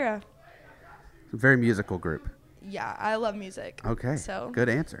Shakira. Very musical group. Yeah, I love music. Okay. So Good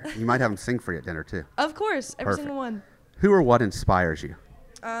answer. You might have them sing for you at dinner, too. Of course, every Perfect. single one. Who or what inspires you?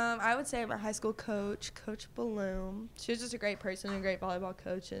 I would say my high school coach, Coach Bloom. She was just a great person, a great volleyball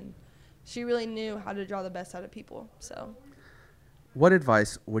coach, and she really knew how to draw the best out of people. So, What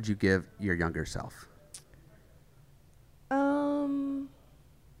advice would you give your younger self? oh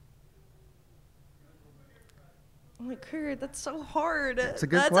my God, that's so hard. It's a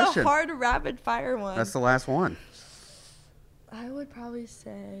good that's question. a hard rapid fire one. That's the last one. I would probably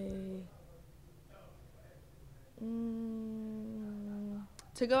say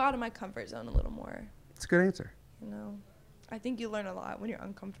to go out of my comfort zone a little more. It's a good answer. You know, I think you learn a lot when you're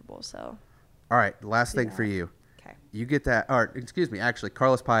uncomfortable. So, All right. Last thing for Yeah. you. okay. You get that. Or, excuse me. Actually,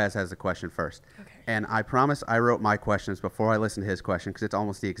 Carlos Paez has the question first. Okay. And I promise I wrote my questions before I listened to his question because it's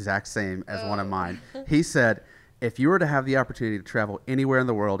almost the exact same as one of Oh. mine. He said, if you were to have the opportunity to travel anywhere in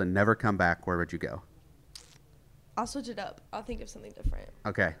the world and never come back, where would you go? I'll switch it up. I'll think of something different.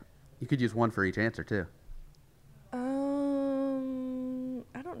 Okay. You could use one for each answer, too.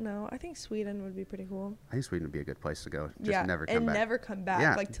 I don't know. I think Sweden would be pretty cool. I think Sweden would be a good place to go. Just yeah, never come and back. never come back.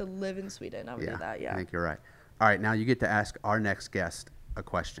 Yeah. Like to live in Sweden. I would do that. Yeah. I think you're right. All right. Now you get to ask our next guest a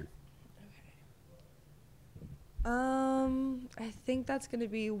question. I think that's gonna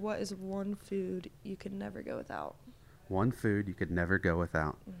be what is one food you could never go without. One food you could never go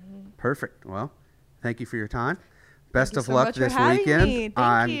without. Mm-hmm. Perfect. Well, thank you for your time. Best you of so luck much for this having weekend. me. Thank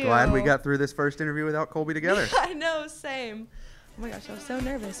I'm glad we you. got through this first interview without Colby together. I know, same. Oh my gosh, I was so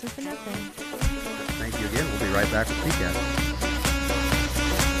nervous for nothing. Thank you again. We'll be right back with PeayCast.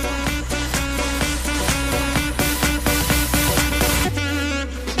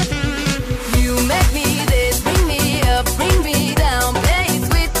 You make me this, bring me up, bring me down. Play it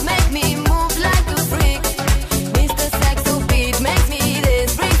sweet, make me move like a freak. Mr. Saxo Beat makes me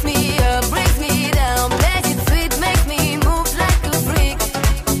this, brings me up, brings me down. Play it sweet, make me move like a freak.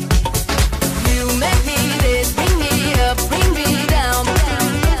 You make me this, bring me up, bring me down.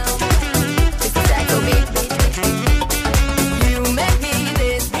 Mr. Saxo Beat. You make me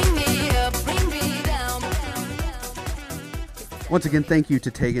this, bring me up, bring me down. Once again, thank you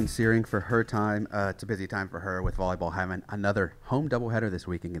to Tegan Searing for her time. It's a busy time for her with volleyball having another home doubleheader this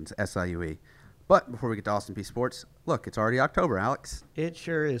week against SIUE. But before we get to Austin P Sports, look, it's already October, Alex. It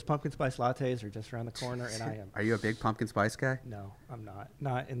sure is. Pumpkin spice lattes are just around the corner, and I am. Are you a big pumpkin spice guy? No, I'm not.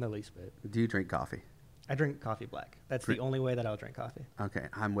 Not in the least bit. Do you drink coffee? I drink coffee black. That's Drink- the only way that I'll drink coffee. Okay,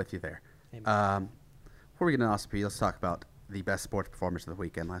 I'm with you there. Amen. Before we get into Austin P, let's talk about the best sports performance of the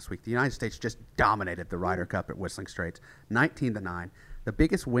weekend last week. The United States just dominated the Ryder Cup at Whistling Straits, 19-9. the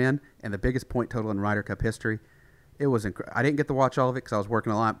biggest win and the biggest point total in Ryder Cup history. It was I didn't get to watch all of it because I was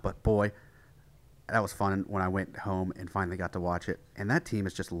working a lot, but boy, that was fun when I went home and finally got to watch it. And that team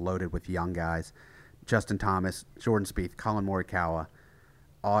is just loaded with young guys. Justin Thomas, Jordan Spieth, Colin Morikawa.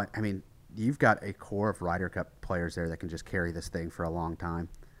 I mean, you've got a core of Ryder Cup players there that can just carry this thing for a long time.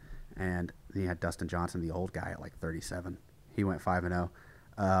 And then you had Dustin Johnson, the old guy, at like 37. He went 5-0.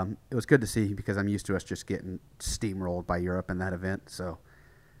 It was good to see because I'm used to us just getting steamrolled by Europe in that event. So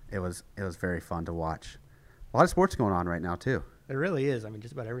it was very fun to watch. A lot of sports going on right now, too. It really is. I mean,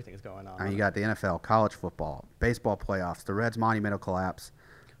 just about everything is going on. I mean, you got the NFL, college football, baseball playoffs, the Reds' monumental collapse.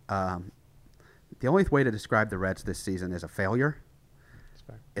 The only way to describe the Reds this season is a failure. That's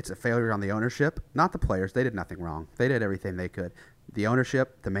fair. It's a failure on the ownership, not the players. They did nothing wrong. They did everything they could. The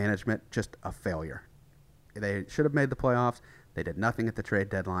ownership, the management, just a failure. They should have made the playoffs. They did nothing at the trade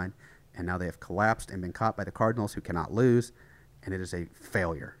deadline, and now they have collapsed and been caught by the Cardinals, who cannot lose, and it is a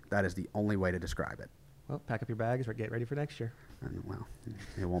failure. That is the only way to describe it. Well, pack up your bags or get ready for next year. And, well,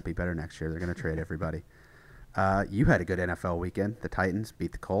 it won't be better next year. They're going to trade everybody. You had a good NFL weekend. The Titans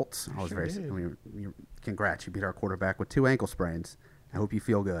beat the Colts. I was Sure very. did. I mean, congrats! You beat our quarterback with 2 ankle sprains. I hope you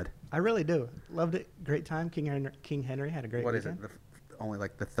feel good. I really do. Loved it. Great time. King Henry had a great What is weekend. it? Only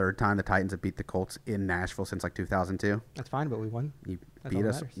like the third time the Titans have beat the Colts in Nashville since like 2002. That's fine, but we won. You That's beat all that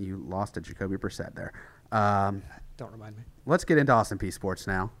us. matters. You lost to Jacoby Brissett there. Don't remind me. Let's get into Austin P Sports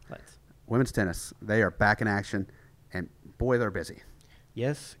now. Let's. Women's tennis. They are back in action, and boy, they're busy.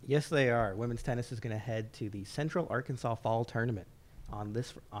 Yes, they are. Women's tennis is going to head to the Central Arkansas Fall Tournament on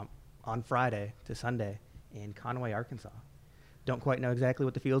Friday to Sunday in Conway, Arkansas. Don't quite know exactly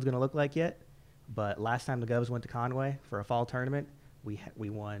what the field's going to look like yet, but last time the Govs went to Conway for a fall tournament, we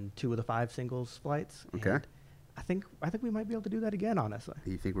won 2 of the 5 singles flights. Okay. And I think we might be able to do that again, honestly.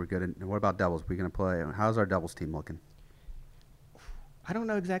 Do you think we're good? What about doubles? We're going to play. How's our doubles team looking? I don't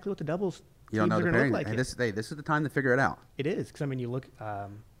know exactly what the doubles You don't teams know are the going to pairing. look like. Hey, this is the time to figure it out. It is, because, I mean, you look,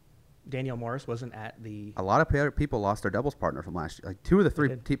 Danielle Morris wasn't at the... A lot of people lost their doubles partner from last year. Like 2 of the 3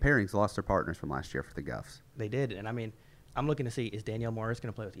 did. pairings lost their partners from last year for the Govs. They did, and I mean, I'm looking to see, is Danielle Morris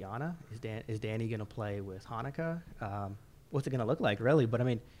going to play with Yana? Is Danny going to play with Hanukkah? What's it going to look like, really? But I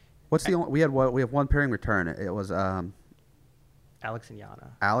mean, What's the only, we have one pairing return. It was Alex and Yana.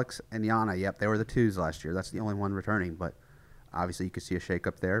 Alex and Yana. Yep, they were the 2s last year. That's the only one returning, but obviously you could see a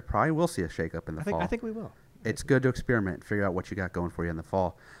shakeup there. Probably will see a shakeup in the fall. I think we will. It's good to experiment, figure out what you got going for you in the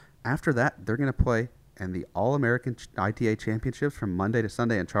fall. After that, they're going to play in the All-American ITA Championships from Monday to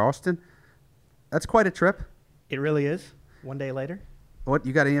Sunday in Charleston. That's quite a trip. It really is. One day later. What,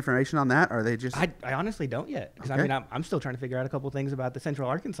 you got any information on that? Or are they just I honestly don't yet, because Okay. I mean, I'm still trying to figure out a couple things about the Central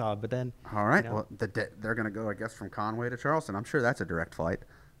Arkansas, but then. all right? you know- Well, they're going to go, I guess, from Conway to Charleston. I'm sure that's a direct flight.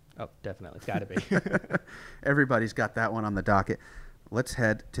 Oh, definitely, it's got to be. Everybody's got that one on the docket. Let's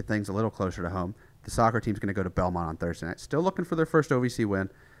head to things a little closer to home. The soccer team's going to go to Belmont on Thursday night. Still looking for their first OVC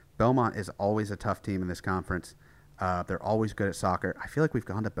win. Belmont is always a tough team in this conference. They're always good at soccer. I feel like we've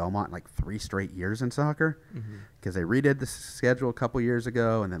gone to Belmont like 3 straight years in soccer because they redid the schedule a couple years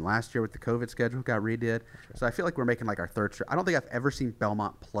ago, and then last year with the COVID schedule got redid. So I feel like we're making like our 3rd straight. I don't think I've ever seen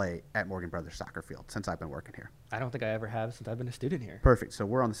Belmont play at Morgan Brothers Soccer Field since I've been working here. I don't think I ever have since I've been a student here. Perfect. So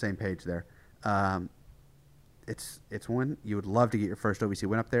we're on the same page there. It's one you would love to get your first OVC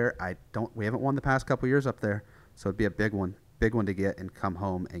win up there. We haven't won the past couple years up there, so it'd be a big one to get and come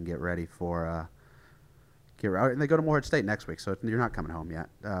home and get ready for. And they go to Morehead State next week, so you're not coming home yet.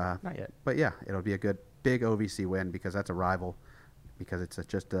 Not yet. But yeah, it'll be a good big OVC win because that's a rival, because it's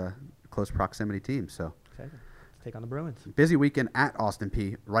just a close proximity team. So Exactly. Let's take on the Bruins. busy weekend at Austin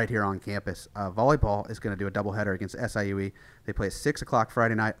P right here on campus. Volleyball is going to do a doubleheader against SIUE. They play at 6 o'clock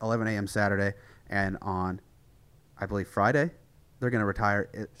Friday night, 11 a.m. Saturday, and on, I believe, Friday, they're going to retire.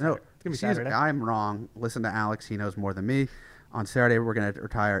 No, It's gonna be excuse me, Saturday. I'm wrong. Listen to Alex. He knows more than me. On Saturday, we're going to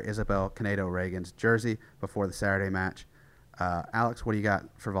retire Isabel Canedo-Reagan's jersey before the Saturday match. Alex, what do you got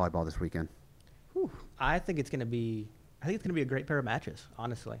for volleyball this weekend? Whew. I think it's going to be a great pair of matches,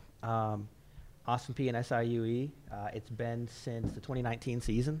 honestly. Austin P and SIUE. It's been since the 2019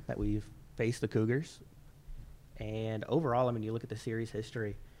 season that we've faced the Cougars, and overall, I mean, you look at the series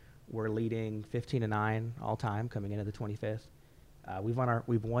history, we're leading 15-9 all time coming into the 25th.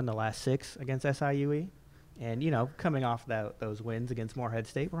 We've won the last 6 against SIUE, and coming off those wins against Morehead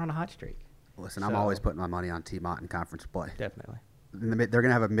State, we're on a hot streak. Listen, I'm always putting my money on T-Mont in conference play. Definitely. They're going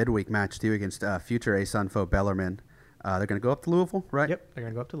to have a midweek match, too, against future ASUN foe Bellarmine. They're going to go up to Louisville, right? Yep, they're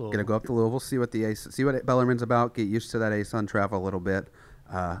going to go up to Louisville. Going to go up to Louisville, see what Bellarmine's about, get used to that ASUN travel a little bit.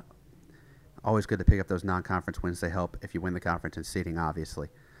 Always good to pick up those non-conference wins. They help if you win the conference in seeding, obviously.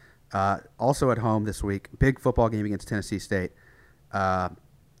 Also at home this week, big football game against Tennessee State.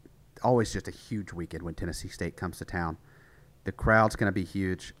 Always just a huge weekend when Tennessee State comes to town. The crowd's going to be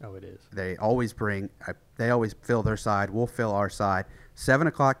huge. Oh, it is. They always fill their side. We'll fill our side. 7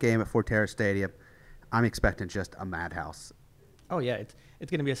 o'clock game at Forterra Stadium. I'm expecting just a madhouse. Oh, yeah.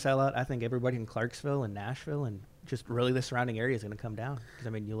 It's going to be a sellout. I think everybody in Clarksville and Nashville and just really the surrounding area is going to come down. Because, I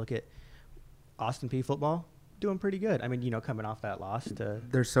mean, you look at Austin P football doing pretty good. I mean, coming off that loss to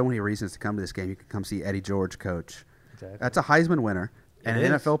 – There's so many reasons to come to this game. You can come see Eddie George coach. Exactly. That's a Heisman winner and It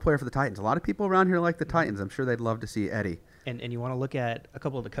an is. NFL player for the Titans. A lot of people around here like the Titans. I'm sure they'd love to see Eddie. And you want to look at a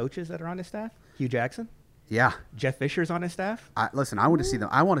couple of the coaches that are on his staff? Hugh Jackson, Yeah. Jeff Fisher's on his staff. Listen, I want to see them.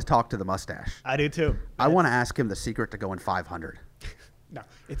 I want to talk to the mustache. I do too. I want to ask him the secret to going 500. No,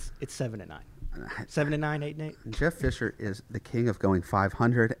 it's 7-9, 7-9, 8-8. Jeff Fisher is the king of going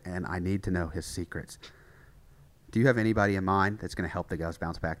 500, and I need to know his secrets. Do you have anybody in mind that's going to help the Govs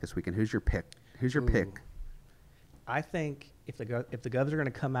bounce back this weekend? Who's your pick? Who's your pick? I think if the Govs are going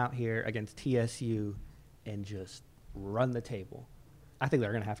to come out here against TSU and just run the table, I think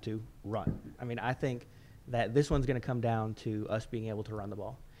they're going to have to run. I mean, I think that this one's going to come down to us being able to run the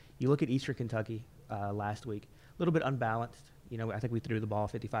ball. You look at Eastern Kentucky last week, a little bit unbalanced. I think we threw the ball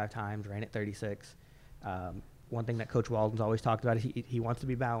 55 times, ran it 36. One thing that Coach Walden's always talked about is he wants to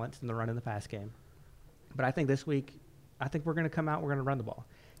be balanced in the run and the pass game. But I think this week, we're going to come out, we're going to run the ball.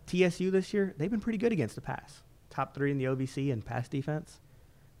 TSU this year, they've been pretty good against the pass. Top 3 in the OVC in pass defense.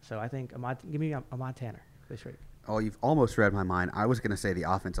 So I think give me Ahmad Tanner this week. Oh, you've almost read my mind. I was going to say the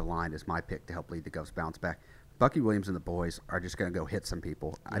offensive line is my pick to help lead the Govs bounce back. Bucky Williams and the boys are just going to go hit some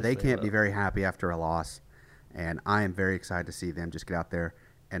people. Yes, they they can't be will. very happy after a loss, and I am very excited to see them just get out there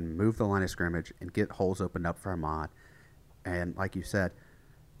and move the line of scrimmage and get holes opened up for Ahmad. And like you said,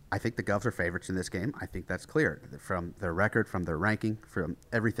 I think the Govs are favorites in this game. I think that's clear from their record, from their ranking, from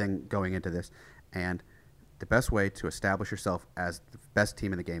everything going into this. And the best way to establish yourself as the best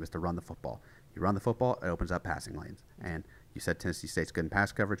team in the game is to run the football. You run the football, it opens up passing lanes. And you said Tennessee State's good in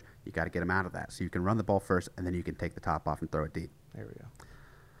pass coverage. You got to get them out of that. So you can run the ball first, and then you can take the top off and throw it deep. There we go.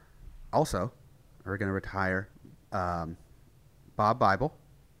 Also, we're going to retire Bob Bible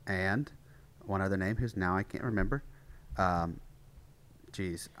and one other name whose now I can't remember. I'm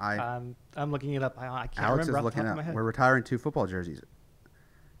looking it up. I can't Alex remember is off the looking top of my up. head. We're retiring 2 football jerseys.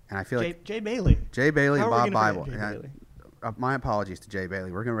 And I feel like Jay Bailey. Jay Bailey How and are we Bob gonna Bible. forget Jay Bailey? My apologies to Jay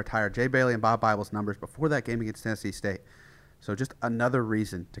Bailey. We're going to retire Jay Bailey and Bob Bible's numbers before that game against Tennessee State. So just another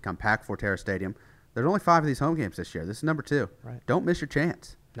reason to come pack Forterra Stadium. There's only 5 of these home games this year. This is number 2. Right. Don't miss your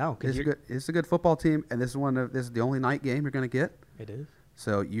chance. No, because This is a good football team, and this is the only night game you're going to get. it is.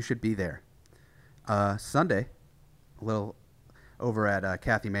 So you should be there. Sunday, a little over at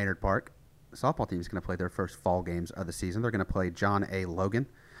Kathy Maynard Park, the softball team is going to play their first fall games of the season. They're going to play John A. Logan.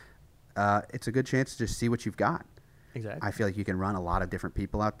 It's a good chance to just see what you've got. Exactly. I feel like you can run a lot of different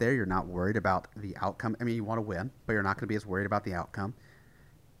people out there. You're not worried about the outcome. I mean, you want to win, but you're not going to be as worried about the outcome.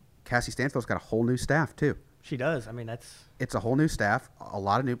 Cassie Stanfield's got a whole new staff, too. She does. I mean, It's a whole new staff, a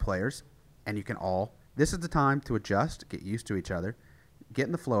lot of new players, and you can all – this is the time to adjust, get used to each other, get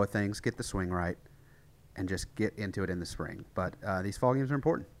in the flow of things, get the swing right, and just get into it in the spring. But these fall games are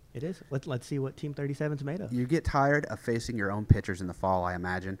important. it is. Let's see what Team 37's made of. You get tired of facing your own pitchers in the fall, I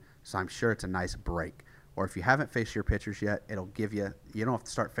imagine, so I'm sure it's a nice break. Or if you haven't faced your pitchers yet, it'll give you – you don't have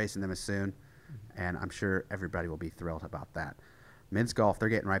to start facing them as soon, and I'm sure everybody will be thrilled about that. Men's golf, they're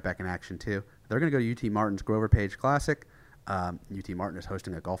getting right back in action, too. They're going to go to UT Martin's Grover Page Classic. UT Martin is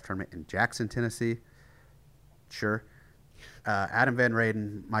hosting a golf tournament in Jackson, Tennessee. Sure. Adam Van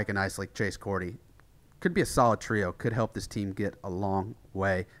Raden, Micah Nicely, Chase Cordy. Could be a solid trio. Could help this team get a long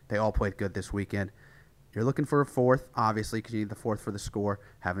way. They all played good this weekend. You're looking for a 4th, obviously, because you need the 4th for the score.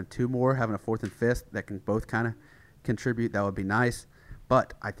 Having 2 more, having a 4th and 5th that can both kind of contribute, that would be nice.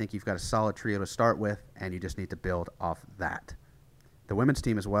 But I think you've got a solid trio to start with, and you just need to build off that. The women's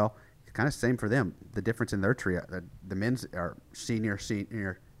team as well, kind of same for them. The difference in their trio, the men's are senior,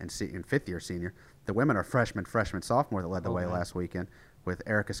 and 5th-year senior. The women are freshman, sophomore that led the way last weekend with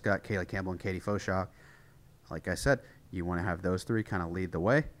Erica Scott, Kaylee Campbell, and Katie Foshaw. Like I said, you want to have those 3 kind of lead the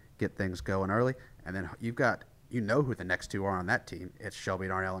way, get things going early, and then you've got, who the next 2 are on that team. It's Shelby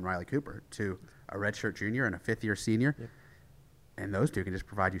Darnell and Riley Cooper, a redshirt junior and a 5th-year senior. Yep. And those 2 can just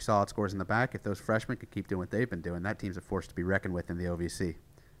provide you solid scores in the back. If those freshmen can keep doing what they've been doing, that team's a force to be reckoned with in the OVC.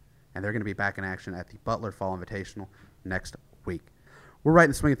 And they're going to be back in action at the Butler Fall Invitational next week. We're right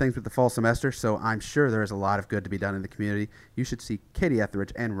in the swing of things with the fall semester, so I'm sure there is a lot of good to be done in the community. You should see Katie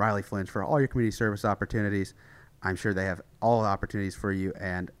Etheridge and Riley Flinch for all your community service opportunities. I'm sure they have all the opportunities for you,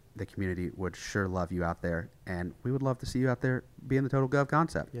 and the community would sure love you out there. And we would love to see you out there being the Total Gov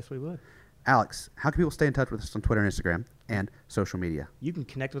concept. Yes, we would. Alex, how can people stay in touch with us on Twitter and Instagram? and social media. You can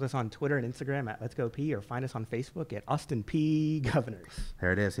connect with us on Twitter and Instagram at Let's Go P, or find us on Facebook at Austin P. Governors.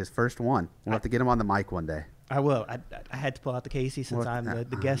 There it is, his first one. We'll have to get him on the mic one day. I will. I had to pull out the Casey since I'm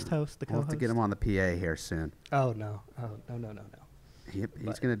the guest host, the We'll co-host. have to get him on the PA here soon. Oh, no. Oh, no. He's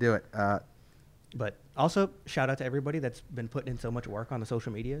But- going to do it. But also, shout out to everybody that's been putting in so much work on the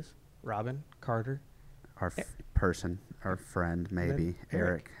social medias. Robin, Carter. Our person, our friend, maybe,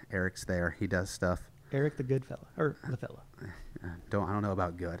 Eric. Eric's there. He does stuff. Eric the good fella, or the fella. I don't know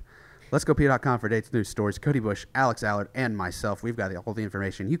about good. Let's go P.com for dates, news, stories. Cody Bush, Alex Allard, and myself. We've got all the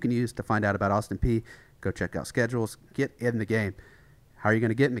information you can use to find out about Austin P. Go check out schedules. Get in the game. How are you going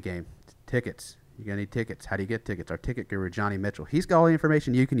to get in the game? Tickets. You're going to need tickets. How do you get tickets? Our ticket guru, Johnny Mitchell. He's got all the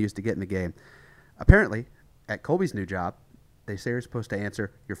information you can use to get in the game. Apparently, at Colby's new job, they say you're supposed to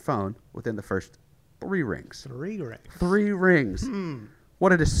answer your phone within the first 3 rings. 3 rings. 3 rings.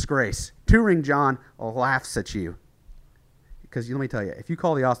 What a disgrace. 2-ring John laughs at you. Because let me tell you, if you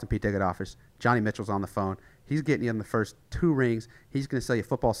call the Austin P ticket office, Johnny Mitchell's on the phone. He's getting you in the first 2 rings. He's going to sell you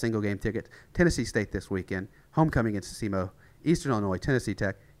football single game tickets. Tennessee State this weekend. Homecoming against SEMO. Eastern Illinois, Tennessee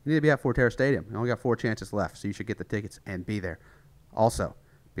Tech. You need to be at Forterra Stadium. You only got 4 chances left, so you should get the tickets and be there. Also,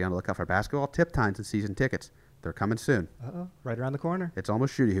 be on the lookout for basketball tip times and season tickets. They're coming soon. Uh-oh, right around the corner. It's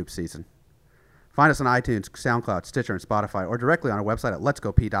almost shooty hoop season. Find us on iTunes, SoundCloud, Stitcher, and Spotify, or directly on our website at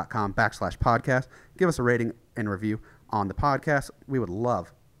letsgop.com/podcast. Give us a rating and review on the podcast. We would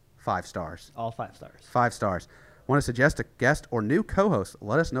love 5 stars. All 5 stars. 5 stars. Want to suggest a guest or new co-host?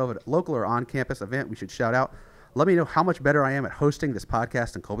 Let us know of a local or on-campus event we should shout out. Let me know how much better I am at hosting this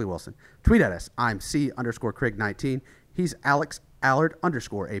podcast than Colby Wilson. Tweet at us. I'm C_Craig19. He's Alex Allard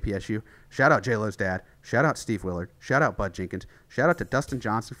 _APSU. Shout out J-Lo's dad. Shout out Steve Willard. Shout out Bud Jenkins. Shout out to Dustin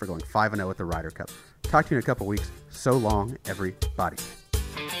Johnson for going 5-0 at the Ryder Cup. Talk to you in a couple weeks. So long, everybody.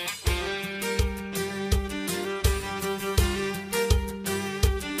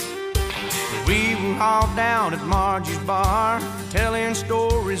 We were all down at Margie's bar, telling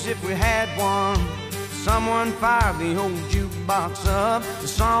stories if we had one. Someone fired the old jukebox up. The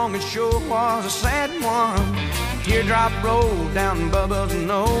song it sure was a sad one. Teardrop rolled down Bubba's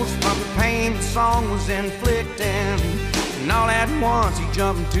nose from the pain the song was inflicting. And all at once he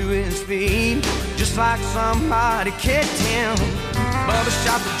jumped to his feet, just like somebody kicked him. Bubba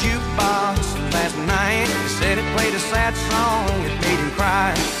shot the jukebox last night. Said it played a sad song, it made him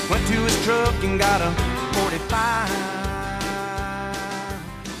cry. Went to his truck and got a 45.